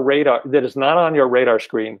have your radar, that is not on your radar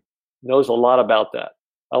screen, knows a lot about that.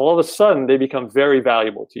 All of a sudden, they become very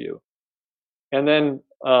valuable to you. And then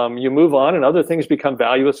you move on and other things become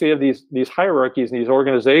valuable. So you have these hierarchies and these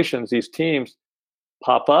organizations, these teams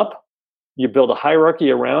pop up. You build a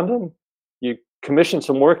hierarchy around them. You commission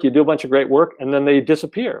some work, you do a bunch of great work, and then they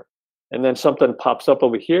disappear. And then something pops up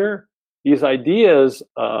over here. These ideas,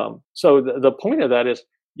 so the point of that is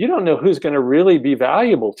you don't know who's going to really be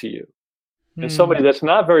valuable to you. And somebody that's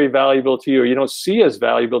not very valuable to you or you don't see as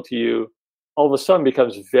valuable to you, all of a sudden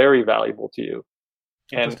becomes very valuable to you.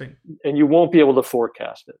 And you won't be able to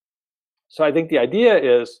forecast it. So I think the idea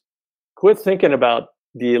is quit thinking about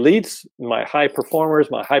the elites, my high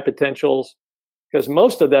performers, my high potentials, because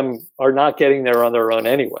most of them are not getting there on their own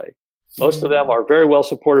anyway. Most of them are very well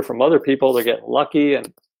supported from other people. They're getting lucky.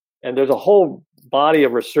 And there's a whole body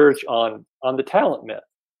of research on the talent myth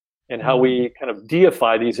and how we kind of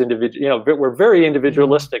deify these individuals. We're very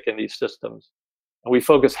individualistic in these systems. And we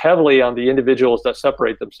focus heavily on the individuals that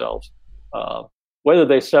separate themselves. Whether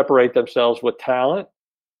they separate themselves with talent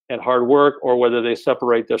and hard work, or whether they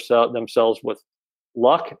separate themselves with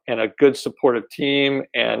luck and a good supportive team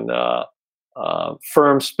and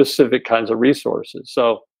firm-specific kinds of resources.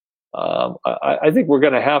 So I think we're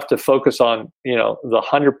going to have to focus on the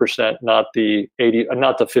 100%, not the 80,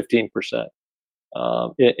 not the 15%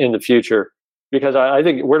 in the future, because I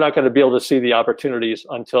think we're not going to be able to see the opportunities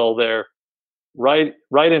until they're right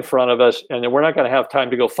in front of us, and then we're not going to have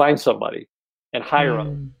time to go find somebody and hire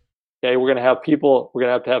them. Okay, we're going to have people. We're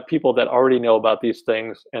going to have people that already know about these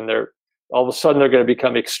things, and all of a sudden they're going to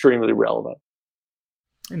become extremely relevant.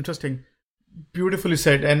 Interesting, beautifully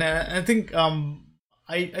said. And I think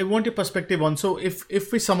I want your perspective on. So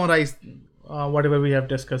if we summarize whatever we have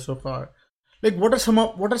discussed so far, like what are some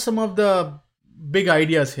of the big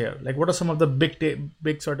ideas here? Like what are some of the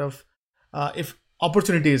big sort of if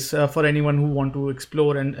opportunities for anyone who want to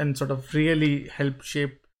explore and sort of really help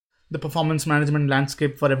shape the performance management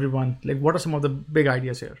landscape for everyone? Like what are some of the big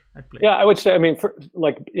ideas here at play? Yeah, I would say,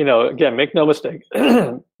 again, make no mistake.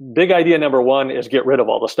 Big idea number one is get rid of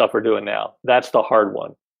all the stuff we're doing now. That's the hard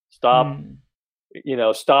one. Stop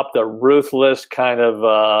the ruthless kind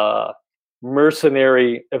of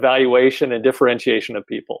mercenary evaluation and differentiation of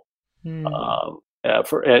people, and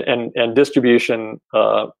distribution,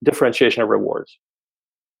 differentiation of rewards.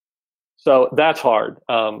 So that's hard.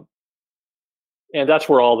 And that's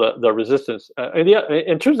where all the resistance.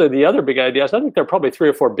 In terms of the other big ideas, I think there are probably 3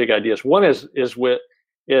 or 4 big ideas. One is by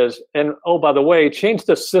the way, change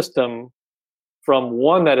the system from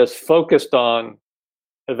one that is focused on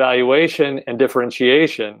evaluation and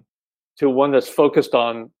differentiation to one that's focused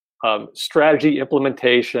on strategy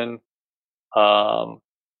implementation, a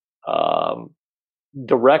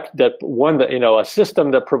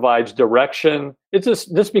system that provides direction.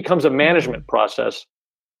 This becomes a management process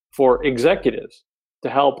for executives to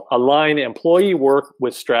help align employee work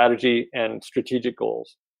with strategy and strategic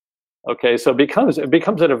goals. Okay, so it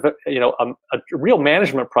becomes a real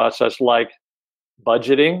management process like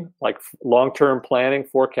budgeting, like long-term planning,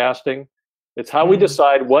 forecasting. It's how we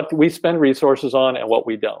decide what we spend resources on and what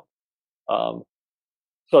we don't.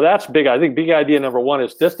 So that's big. I think big idea number one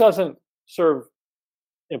is this doesn't serve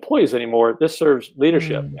employees anymore. This serves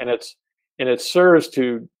leadership, and it serves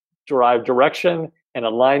to derive direction and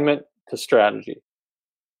alignment to strategy.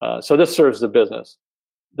 So this serves the business.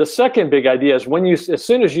 The second big idea is as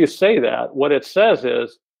soon as you say that, what it says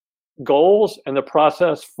is goals and the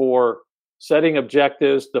process for setting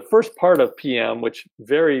objectives. The first part of PM, which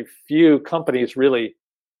very few companies really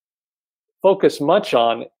focus much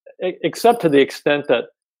on, except to the extent that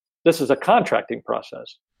this is a contracting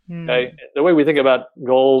process. Okay, the way we think about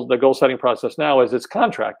goals, the goal setting process now is it's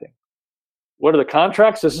contracting. What are the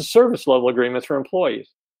contracts? This is service level agreements for employees.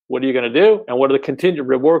 What are you going to do? And what are the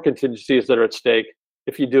reward contingencies that are at stake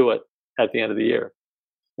if you do it at the end of the year?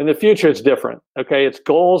 In the future, it's different. Okay, it's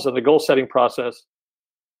goals, and the goal setting process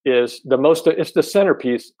is it's the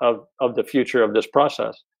centerpiece of the future of this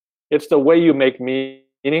process. It's the way you make meaning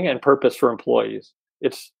and purpose for employees.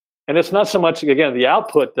 It's not so much, again, the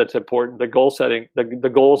output that's important, the goal setting,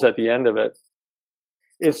 the goals at the end of it.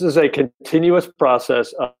 This is a continuous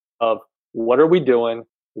process of what are we doing?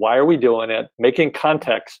 Why are we doing it? Making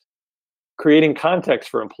context, creating context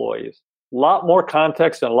for employees. A lot more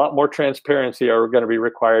context and a lot more transparency are going to be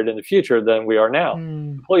required in the future than we are now.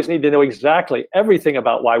 Employees need to know exactly everything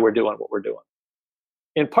about why we're doing what we're doing.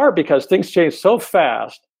 In part because things change so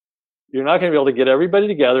fast, you're not going to be able to get everybody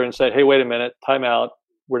together and say, hey, wait a minute, time out.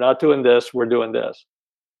 We're not doing this, we're doing this.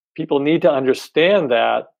 People need to understand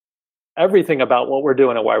that everything about what we're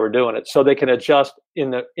doing and why we're doing it, so they can adjust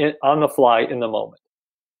on the fly in the moment.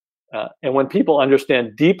 And when people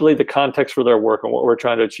understand deeply the context for their work and what we're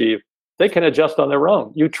trying to achieve, they can adjust on their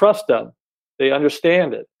own. You trust them. They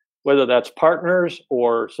understand it. Whether that's partners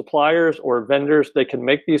or suppliers or vendors, they can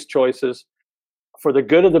make these choices for the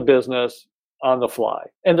good of the business on the fly.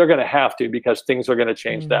 And they're going to have to, because things are going to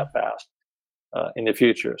change that fast in the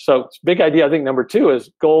future. So big idea, I think, number 2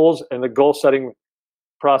 is goals, and the goal setting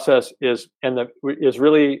process is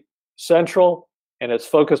really central, and it's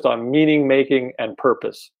focused on meaning making and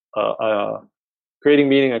purpose, creating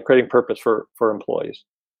meaning and creating purpose for employees.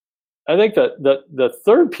 I think that the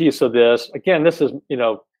third piece of this, again, this is,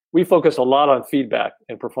 we focus a lot on feedback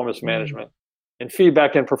and performance management. And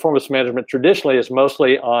feedback and performance management traditionally is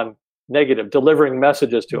mostly on negative, delivering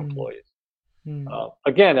messages to employees.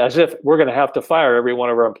 Again, as if we're going to have to fire every one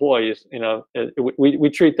of our employees. We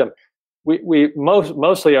treat them. We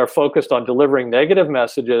mostly are focused on delivering negative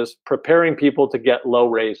messages, preparing people to get low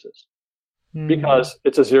raises, because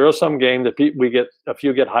it's a zero-sum game. That a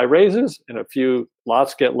few get high raises and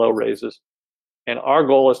lots get low raises, and our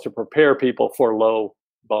goal is to prepare people for low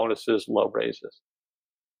bonuses, low raises.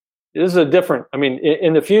 This is a different. I mean,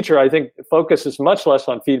 in the future, I think the focus is much less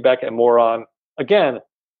on feedback and more on, again,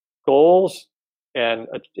 goals and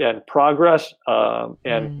progress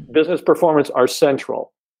and business performance are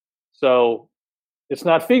central. So it's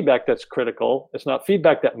not feedback that's critical. It's not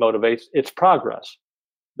feedback that motivates. It's progress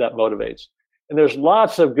that motivates. And there's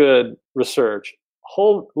lots of good research,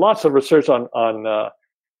 lots of research on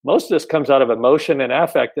most of this comes out of emotion and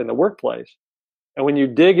affect in the workplace. And when you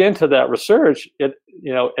dig into that research, it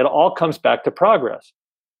all comes back to progress.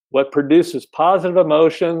 What produces positive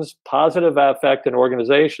emotions, positive affect in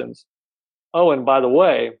organizations. Oh, and by the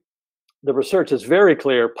way, the research is very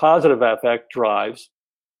clear. Positive affect drives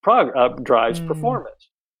performance,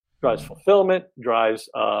 drives fulfillment, drives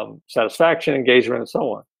satisfaction, engagement, and so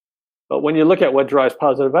on. But when you look at what drives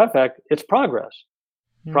positive affect, it's progress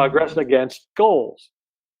against goals.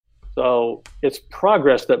 So it's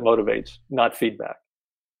progress that motivates, not feedback.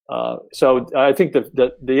 So I think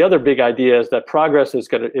the other big idea is that progress is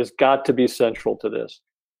got to be central to this.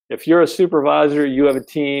 If you're a supervisor, you have a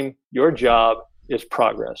team, your job is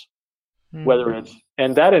progress. Whether it's,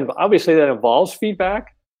 and obviously that involves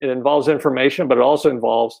feedback, it involves information, but it also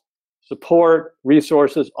involves support,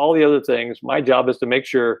 resources, all the other things. My job is to make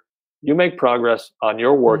sure you make progress on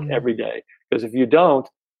your work every day. Because if you don't,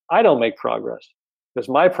 I don't make progress. Because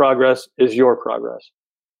my progress is your progress.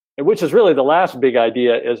 And which is really the last big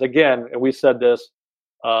idea is, again, and we said this,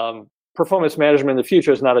 performance management in the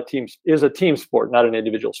future is a team sport, not an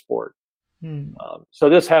individual sport. So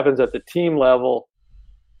this happens at the team level.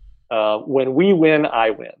 When we win, I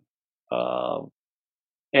win.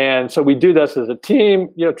 And so we do this as a team.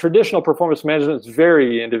 Traditional performance management is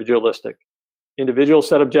very individualistic. Individuals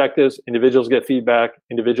set objectives, individuals get feedback,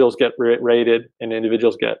 individuals get rated, and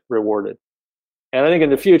individuals get rewarded. And I think in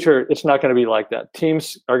the future, it's not going to be like that.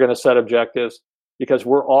 Teams are going to set objectives because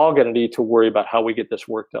we're all going to need to worry about how we get this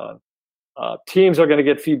work done. Teams are going to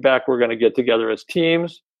get feedback. We're going to get together as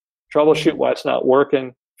teams, troubleshoot why it's not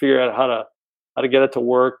working, figure out how to get it to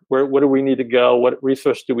work. What do we need to go? What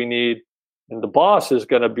resource do we need? And the boss is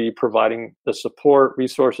going to be providing the support,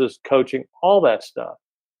 resources, coaching, all that stuff.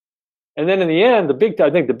 And then in the end, I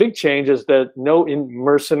think the big change is that no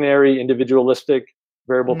mercenary, individualistic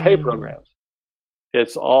variable pay programs.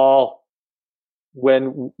 It's all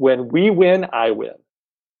when we win, I win.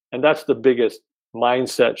 And that's the biggest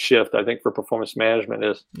mindset shift, I think, for performance management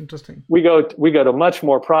is interesting. We go to much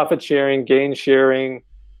more profit sharing, gain sharing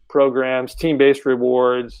programs, team-based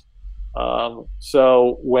rewards.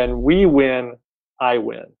 So when we win, I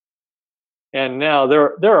win. And now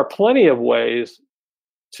there are plenty of ways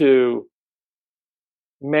to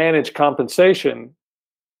manage compensation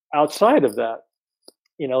outside of that.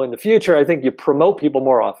 In the future, I think you promote people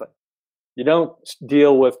more often. You don't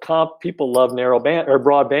deal with comp. People love narrow band or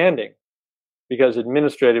broad banding because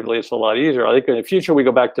administratively it's a lot easier. I think in the future we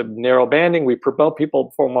go back to narrow banding. We promote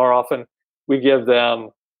people for more often. We give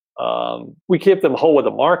them, we keep them whole with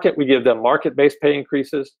the market. We give them market-based pay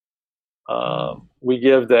increases. We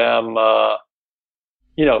give them, I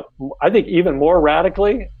think even more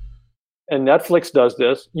radically, and Netflix does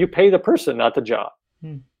this, you pay the person, not the job.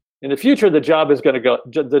 In the future, the job is going to go.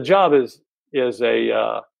 The job is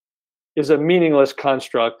a meaningless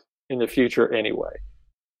construct in the future anyway.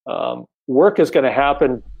 Work is going to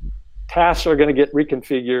happen. Tasks are going to get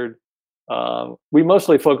reconfigured. We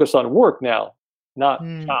mostly focus on work now, not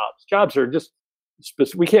jobs. Jobs are just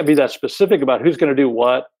we can't be that specific about who's going to do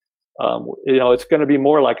what. It's going to be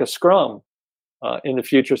more like a scrum in the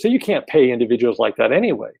future. So you can't pay individuals like that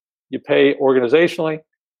anyway. You pay organizationally,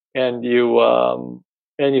 and you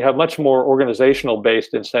have much more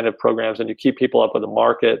organizational-based incentive programs, and you keep people up with the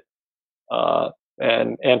market,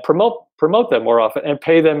 and promote them more often, and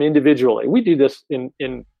pay them individually. We do this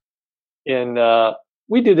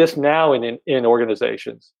we do this now in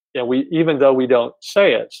organizations, and even though we don't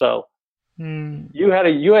say it. So you had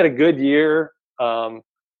a good year.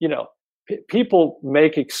 People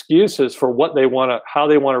make excuses for how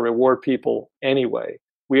they want to reward people anyway.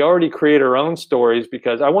 We already create our own stories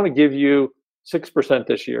because I want to give you 6%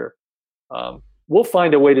 this year. We'll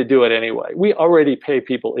find a way to do it anyway. We already pay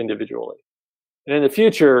people individually. And in the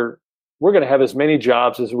future, we're going to have as many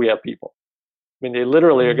jobs as we have people. I mean, they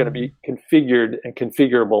literally are going to be configured and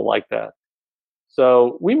configurable like that.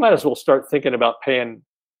 So we might as well start thinking about paying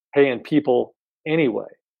people anyway.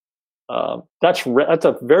 That's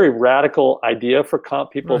a very radical idea for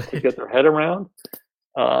comp people to get their head around.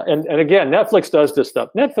 And again, Netflix does this stuff.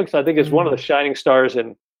 Netflix, I think, is one of the shining stars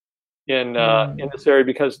in this area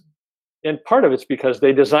and part of it's because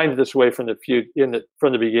they designed it this way from the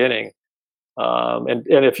beginning. And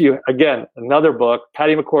if you, again, another book,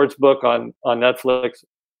 Patty McCord's book on Netflix,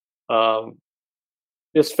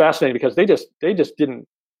 is fascinating because they designed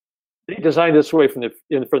it this way from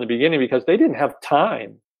the beginning because they didn't have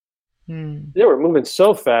time. They were moving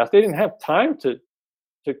so fast. They didn't have time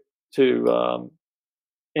to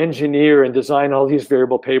engineer and design all these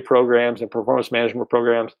variable pay programs and performance management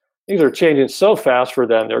programs. Things are changing so fast for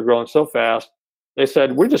them. They're growing so fast. They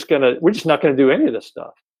said, we're just not going to do any of this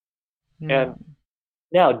stuff. And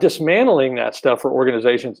now dismantling that stuff for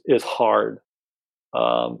organizations is hard.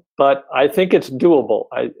 But I think it's doable.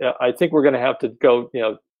 I think we're going to have to go,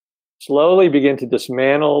 slowly begin to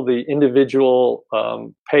dismantle the individual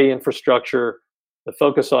pay infrastructure, the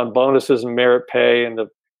focus on bonuses and merit pay, and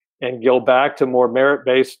go back to more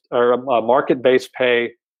merit-based or market-based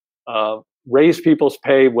pay, raise people's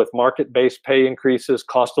pay with market-based pay increases,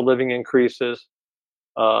 cost of living increases.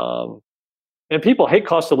 And people hate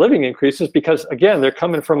cost of living increases because, again, they're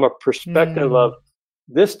coming from a perspective of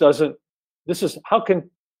this is how can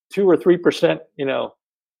 2 or 3%,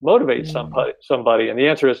 motivate somebody? And the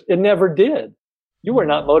answer is it never did. You were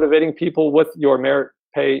not motivating people with your merit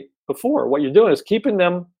pay before. What you're doing is keeping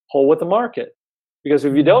them whole with the market. Because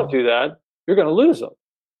if you don't do that, you're going to lose them.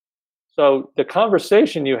 So the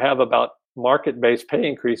conversation you have about market-based pay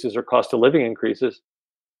increases or cost of living increases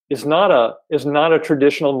is not a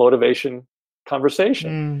traditional motivation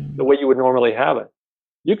conversation the way you would normally have it.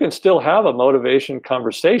 You can still have a motivation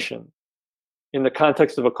conversation in the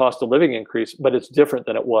context of a cost of living increase, but it's different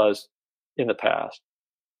than it was in the past.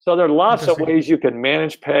 So there are lots of ways you can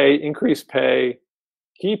manage pay, increase pay,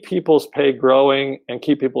 keep people's pay growing, and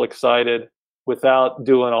keep people excited without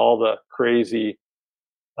doing all the crazy,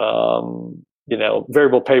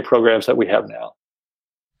 variable pay programs that we have now.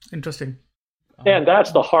 Interesting. And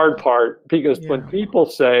that's the hard part, because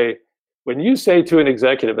when you say to an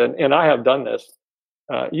executive, and I have done this,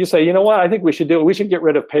 you say, you know what, I think we should do it. We should get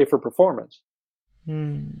rid of pay for performance.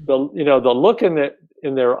 The look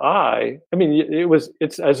in their eye, I mean,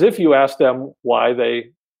 it's as if you asked them why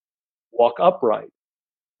they walk upright.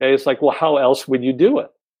 Okay? It's like, well, how else would you do it?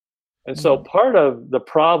 And so part of the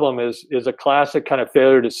problem is a classic kind of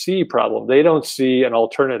failure to see problem. They don't see an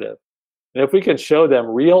alternative. And if we can show them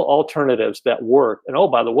real alternatives that work, and oh,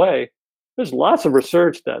 by the way, there's lots of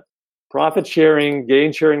research that profit sharing,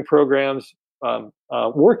 gain sharing programs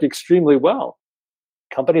work extremely well.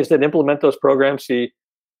 companies that implement those programs see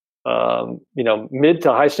mid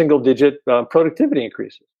to high single digit productivity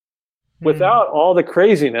increases without all the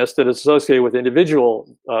craziness that is associated with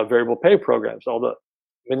individual variable pay programs, all the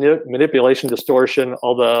manipulation, distortion,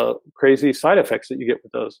 all the crazy side effects that you get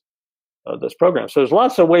with those programs. So there's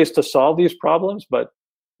lots of ways to solve these problems, but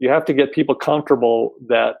you have to get people comfortable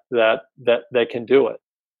that they can do it.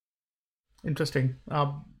 Interesting.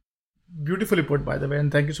 Beautifully put, by the way,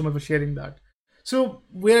 and thank you so much for sharing that. So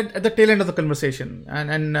we're at the tail end of the conversation,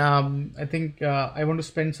 and I think I want to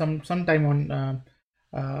spend some time on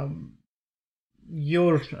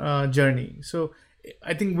your journey. So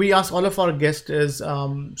I think we ask all of our guests is,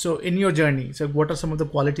 so in your journey, so what are some of the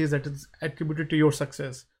qualities that is attributed to your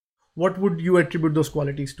success? What would you attribute those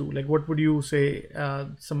qualities to? Like, what would you say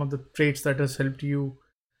some of the traits that has helped you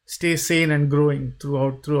stay sane and growing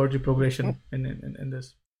throughout your progression in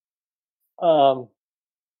this? I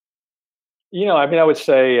would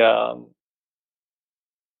say,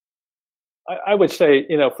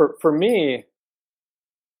 for me,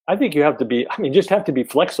 I think you have to be, just have to be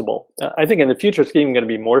flexible. I think in the future, it's even going to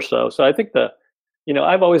be more so. So I think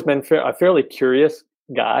I've always been a fairly curious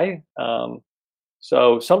guy.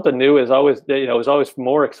 So something new is always, was always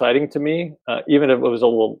more exciting to me, even if it was a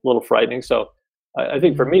little frightening. So I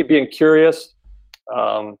think for me, being curious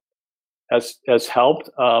has helped.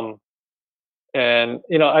 And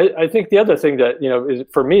I think the other thing that is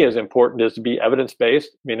for me is important is to be evidence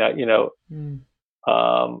based.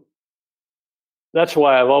 That's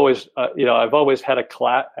why I've always had a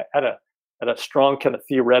strong kind of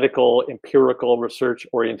theoretical, empirical research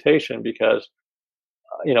orientation because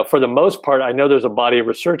for the most part I know there's a body of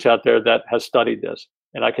research out there that has studied this,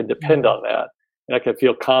 and I can depend on that, and I can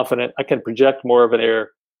feel confident. I can project more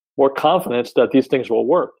confidence that these things will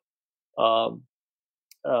work.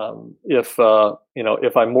 If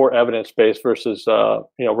I'm more evidence-based versus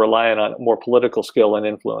relying on more political skill and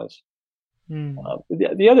influence.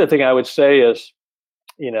 The other thing I would say is,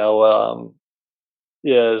 and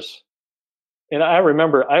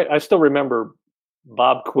I still remember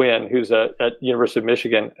Bob Quinn, who's at University of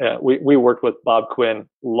Michigan. We worked with Bob Quinn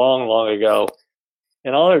long ago,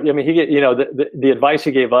 and he get the advice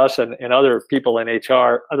he gave us and other people in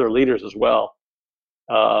HR, other leaders as well,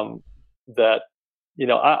 that.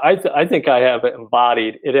 I think I have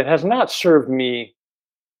embodied it. It has not served me.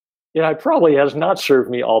 It probably has not served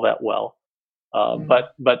me all that well.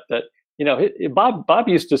 But that Bob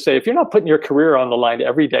used to say, if you're not putting your career on the line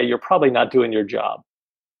every day, you're probably not doing your job.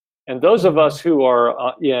 And those of us who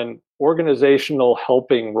are in organizational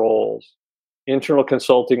helping roles, internal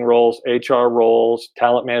consulting roles, HR roles,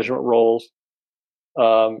 talent management roles,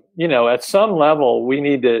 at some level we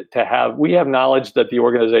need we have knowledge that the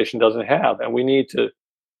organization doesn't have, and we need to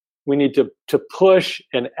push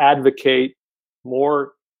and advocate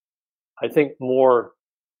more, I think more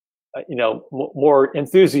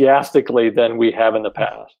enthusiastically than we have in the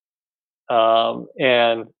past.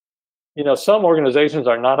 And some organizations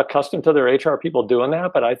are not accustomed to their HR people doing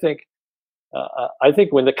that, but I think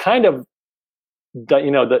when the kind of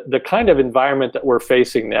the kind of environment that we're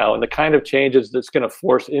facing now and the kind of changes that's going to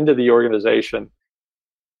force into the organization,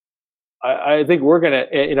 I think we're going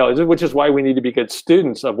to, which is why we need to be good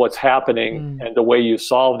students of what's happening and the way you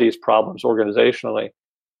solve these problems organizationally,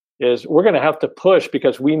 is we're going to have to push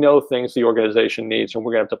because we know things the organization needs, and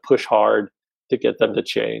we're going to have to push hard to get them to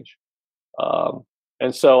change.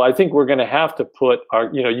 And so I think we're going to have to put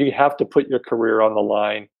you have to put your career on the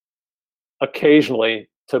line occasionally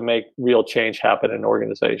to make real change happen in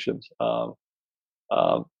organizations.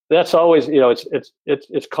 That's always,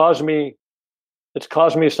 it's caused me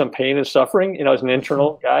some pain and suffering, as an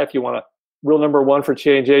internal guy. If you want rule number one for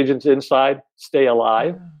change agents inside, stay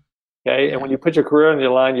alive. Okay. Yeah. And when you put your career on the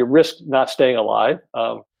line, you risk not staying alive,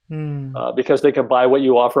 because they can buy what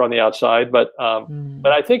you offer on the outside. But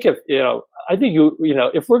I think if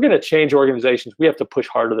we're going to change organizations, we have to push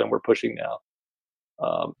harder than we're pushing now.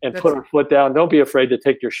 And put our foot down. Don't be afraid to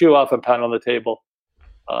take your shoe off and pound on the table.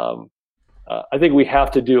 I think we have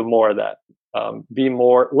to do more of that. Be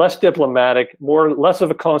less diplomatic, less of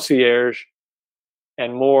a concierge,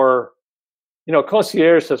 and more.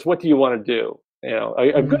 Concierge says, "What do you want to do?"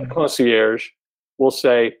 A good concierge will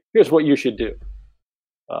say, "Here's what you should do."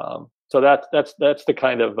 So that's the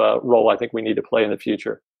kind of role I think we need to play in the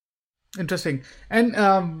future. Interesting. And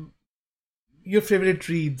your favorite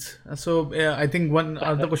reads. So I think one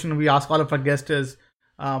other question we ask all of our guests is,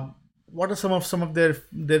 what are some of their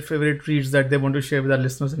favorite reads that they want to share with our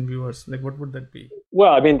listeners and viewers? Like, what would that be?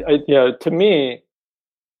 Well, to me,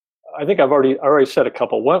 I think I've already said a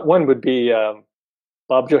couple. One would be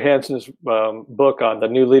Bob Johansson's book on the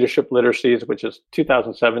new leadership literacies, which is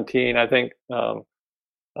 2017, I think,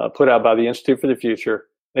 put out by the Institute for the Future.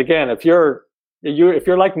 Again, if you're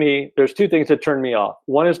like me, there's two things that turn me off.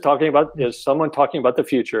 One is someone talking about the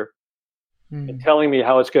future and telling me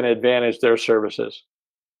how it's going to advantage their services.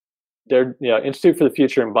 Institute for the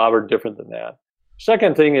Future and Bob are different than that.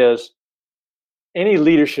 Second thing is any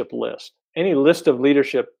leadership list, any list of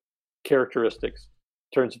leadership characteristics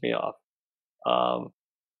turns me off.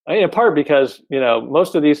 In part because,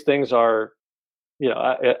 most of these things are,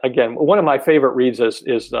 again, one of my favorite reads is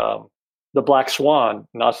The Black Swan,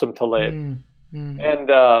 Nassim Taleb. And,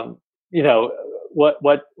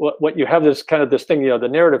 what you have this kind of this thing, the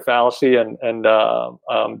narrative fallacy and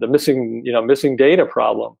the missing data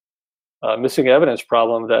problem, missing evidence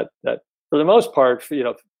problem that for the most part,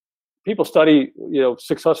 people study,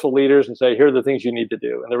 successful leaders and say, here are the things you need to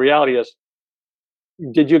do. And the reality is,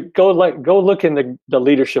 did you go look in the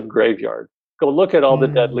leadership graveyard? Go look at all the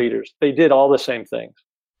dead leaders. They did all the same things.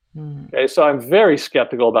 Okay, so I'm very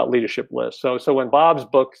skeptical about leadership lists. So when Bob's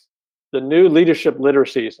book, The New Leadership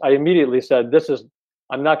Literacies, I immediately said,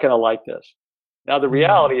 I'm not going to like this. Now the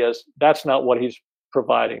reality is that's not what he's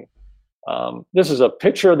providing. This is a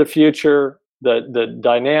picture of the future, the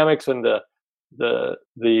dynamics and the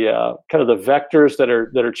kind of the vectors that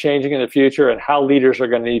are changing in the future and how leaders are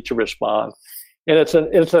going to need to respond. And it's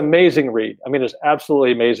an amazing read. I mean, it's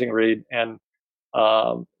absolutely amazing read and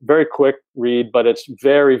very quick read, but it's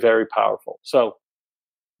very, very powerful. So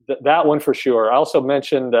that one for sure. I also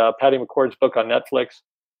mentioned Patty McCord's book on Netflix.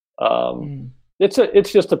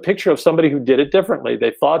 It's just a picture of somebody who did it differently.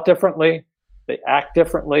 They thought differently, they act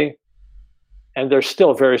differently, and they're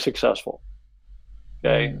still very successful.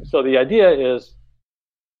 Okay, so the idea is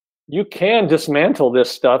you can dismantle this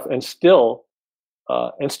stuff and still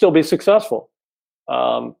be successful.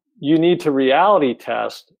 You need to reality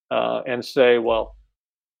test and say, well,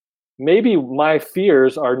 maybe my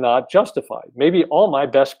fears are not justified. Maybe all my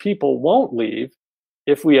best people won't leave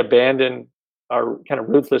if we abandon our kind of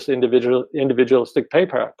ruthless individualistic pay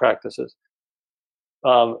practices.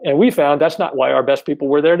 And we found that's not why our best people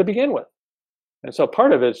were there to begin with. And so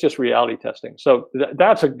part of it is just reality testing. So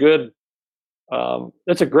that's a great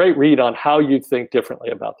read on how you think differently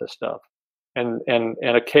about this stuff, and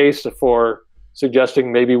a case for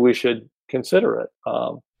suggesting maybe we should consider it.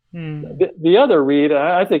 The other read,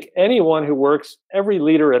 I think anyone who works, every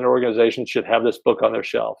leader in an organization should have this book on their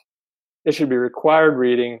shelf. It should be required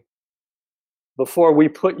reading before we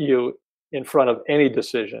put you in front of any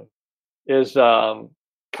decision, is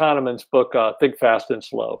Kahneman's book, Think Fast and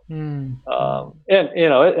Slow. And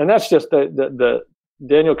that's just the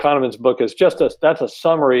Daniel Kahneman's book is that's a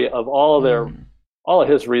summary of all of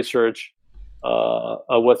his research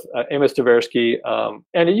with Amos Tversky.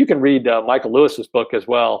 And you can read Michael Lewis's book as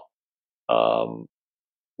well,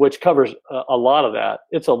 which covers a lot of that.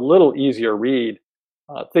 It's a little easier read.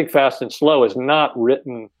 Think Fast and Slow is not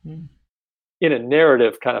written in a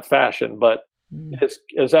narrative kind of fashion, but it's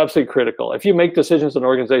absolutely critical. If you make decisions in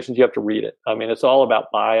organizations, you have to read it. I mean, it's all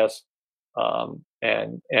about bias and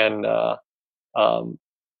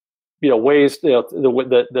ways,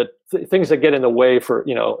 the things that get in the way for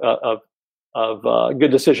of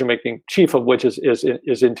good decision making. Chief of which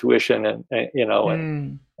is intuition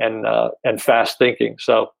and fast thinking.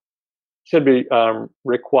 So should be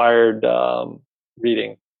required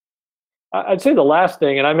reading. I'd say the last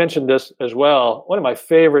thing, and I mentioned this as well, one of my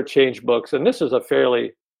favorite change books, and this is a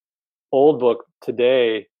fairly old book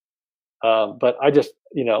today, but I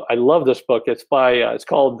love this book. It's it's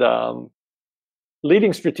called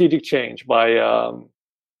Leading Strategic Change by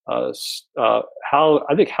Hal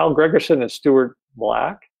Gregerson and Stuart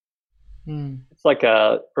Black. It's like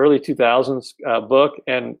a early 2000s book,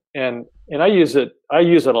 and I use it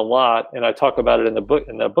a lot, and I talk about it in the book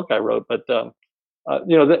I wrote. But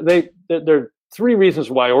there are three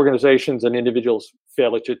reasons why organizations and individuals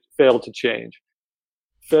fail to change: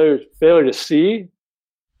 failure to see,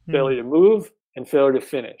 failure to move, and failure to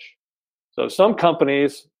finish. So some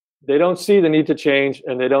companies, they don't see the need to change,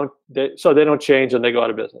 and they don't change, and they go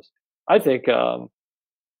out of business. I think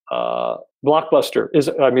Blockbuster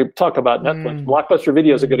talk about Netflix. Blockbuster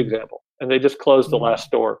Video is a good example, and they just closed the last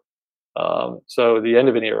store. So the end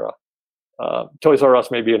of an era. Toys R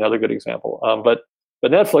Us may be another good example. But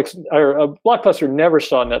Netflix or Blockbuster never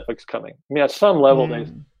saw Netflix coming. I mean, at some level,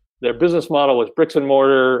 their business model was bricks and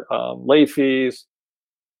mortar, late fees.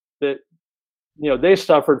 They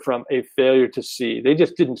suffered from a failure to see. They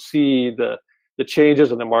just didn't see the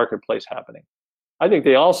changes in the marketplace happening. I think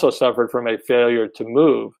they also suffered from a failure to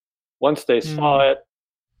move. Once they saw it,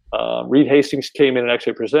 Reed Hastings came in and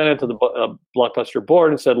actually presented to the Blockbuster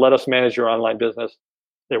board and said, "Let us manage your online business."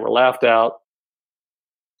 They were laughed out.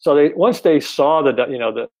 So once they saw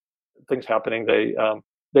the things happening,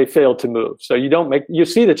 they failed to move. So you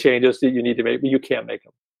see the changes that you need to make, but you can't make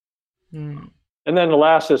them. Mm. And then the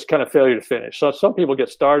last is kind of failure to finish. So some people get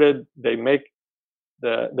started, they make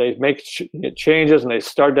changes and they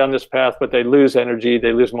start down this path, but they lose energy,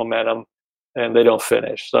 they lose momentum, and they don't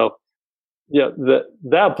finish. So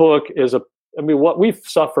that book is what we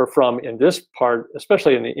suffer from in this part,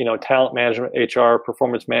 especially in the talent management, HR,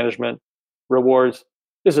 performance management, rewards,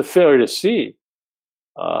 is a failure to see.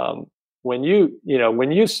 When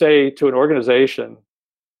you say to an organization,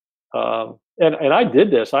 and I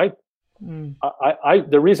did this,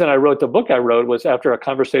 the reason I wrote the book I wrote was after a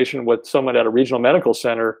conversation with someone at a regional medical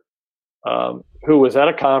center who was at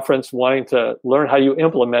a conference wanting to learn how you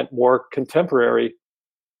implement more contemporary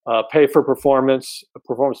pay for performance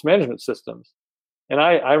management systems. And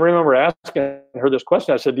I remember asking her this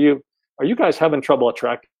question. I said, are you guys having trouble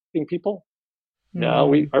attracting people?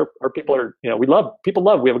 No, our people are, we love.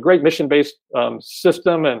 We have a great mission-based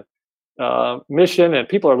system and mission, and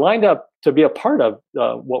people are lined up to be a part of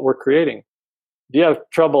what we're creating. Do you have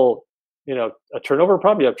trouble, a turnover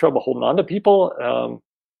problem? Do you have trouble holding on to people?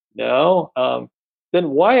 No. Then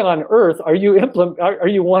why on earth are you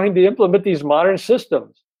wanting to implement these modern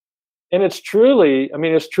systems? And it's truly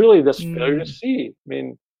this failure to see.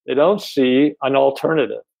 They don't see an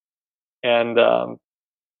alternative, and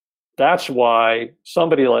that's why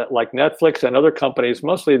somebody like Netflix and other companies,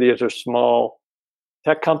 mostly these are small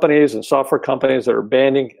tech companies and software companies that are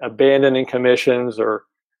abandoning commissions or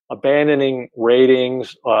abandoning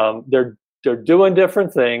ratings. They're doing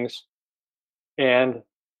different things, and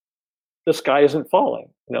the sky isn't falling.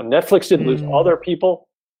 Netflix didn't lose all their people;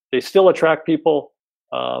 they still attract people.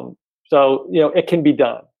 So it can be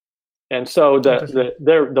done. And so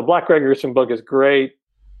the Black Gregerson book is great.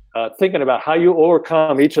 Thinking about how you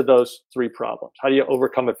overcome each of those three problems. How do you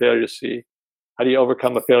overcome a failure to see? How do you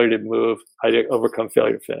overcome a failure to move? How do you overcome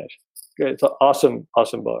failure to finish? It's an awesome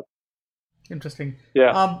book. Interesting.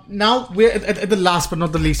 Yeah. Now we're at the last but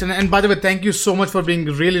not the least. And by the way, thank you so much for being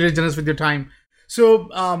really, really generous with your time. So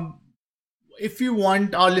if you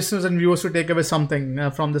want our listeners and viewers to take away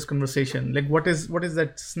something from this conversation, like what is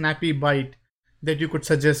that snappy bite that you could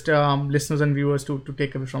suggest listeners and viewers to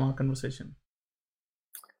take away from our conversation?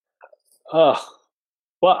 Well,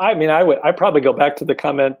 I'd probably go back to the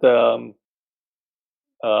comment, the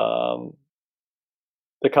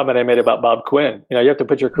comment I made about Bob Quinn. You have to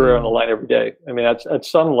put your career on the line every day. That's at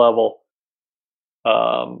some level.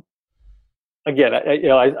 Again,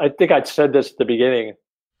 I think I said this at the beginning.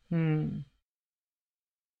 We're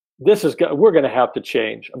going to have to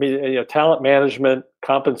change. Talent management,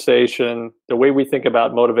 compensation, the way we think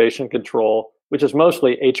about motivation control, which is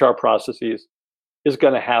mostly HR processes, is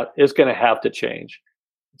going to have to change.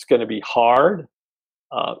 It's going to be hard.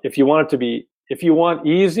 If you want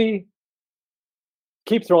easy,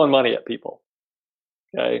 keep throwing money at people.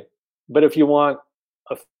 Okay. But if you want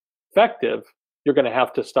effective, you're going to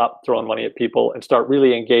have to stop throwing money at people and start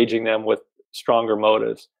really engaging them with stronger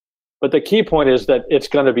motives. But the key point is that it's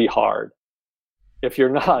going to be hard. If you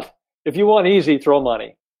want easy, throw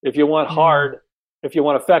money. If you want hard, if you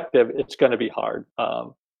want effective, it's going to be hard.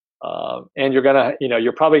 And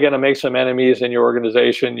you're probably going to make some enemies in your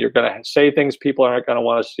organization. You're going to say things people aren't going to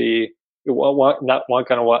want to see, aren't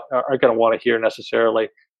going to want to hear necessarily.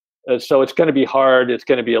 So it's going to be hard. It's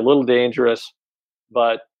going to be a little dangerous,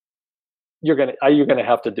 but you're going to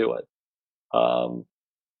have to do it.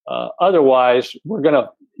 Otherwise, we're going to,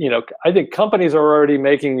 I think companies are already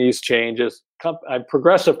making these changes.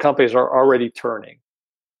 Progressive companies are already turning,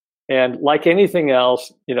 and like anything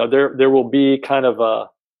else, there will be kind of a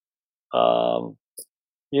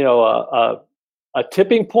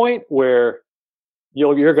tipping point where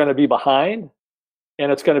you're going to be behind,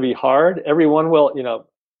 and it's going to be hard. Everyone will,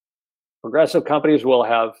 progressive companies will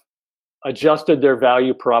have adjusted their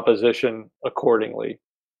value proposition accordingly,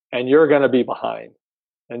 and you're going to be behind.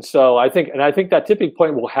 And so I think that tipping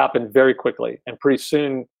point will happen very quickly, and pretty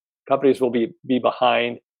soon companies will be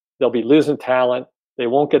behind. They'll be losing talent. They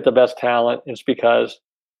won't get the best talent. It's because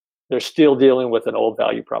they're still dealing with an old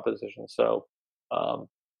value proposition. So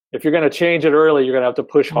if you're going to change it early, you're going to have to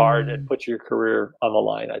push hard and put your career on the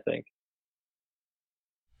line, I think.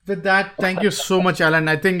 With that, thank you so much, Alan.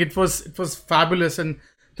 I think it was fabulous, and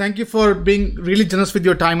thank you for being really generous with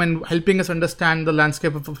your time and helping us understand the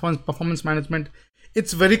landscape of performance management.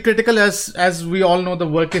 It's very critical, as we all know, the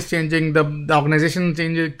work is changing, the organization is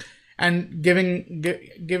changing, and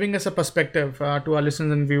giving us a perspective to our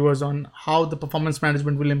listeners and viewers on how the performance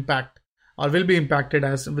management will impact or will be impacted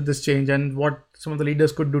as with this change, and what some of the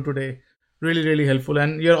leaders could do today. Really, really helpful.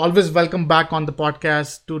 And you're always welcome back on the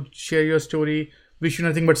podcast to share your story. Wish you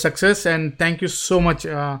nothing but success, and thank you so much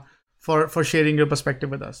for sharing your perspective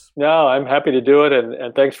with us. No, I'm happy to do it,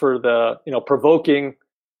 and thanks for the provoking,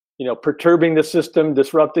 perturbing the system,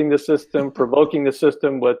 disrupting the system, provoking the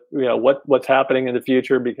system with what's happening in the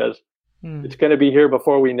future, because it's going to be here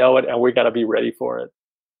before we know it, and we got to be ready for it.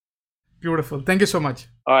 Beautiful. Thank you so much.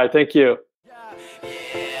 All right. Thank you.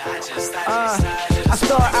 I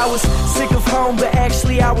thought I was sick of home, but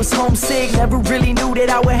actually I was homesick. Never really knew that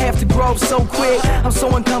I would have to grow up so quick. I'm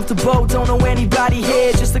so uncomfortable, don't know anybody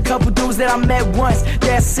here. Just a couple dudes that I met once,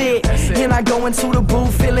 that's it. And I go into the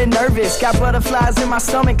booth feeling nervous. Got butterflies in my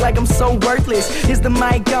stomach like I'm so worthless. Is the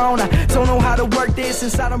mic on? I don't know how to work this.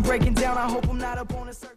 Inside I'm breaking down, I hope I'm not up on the surface.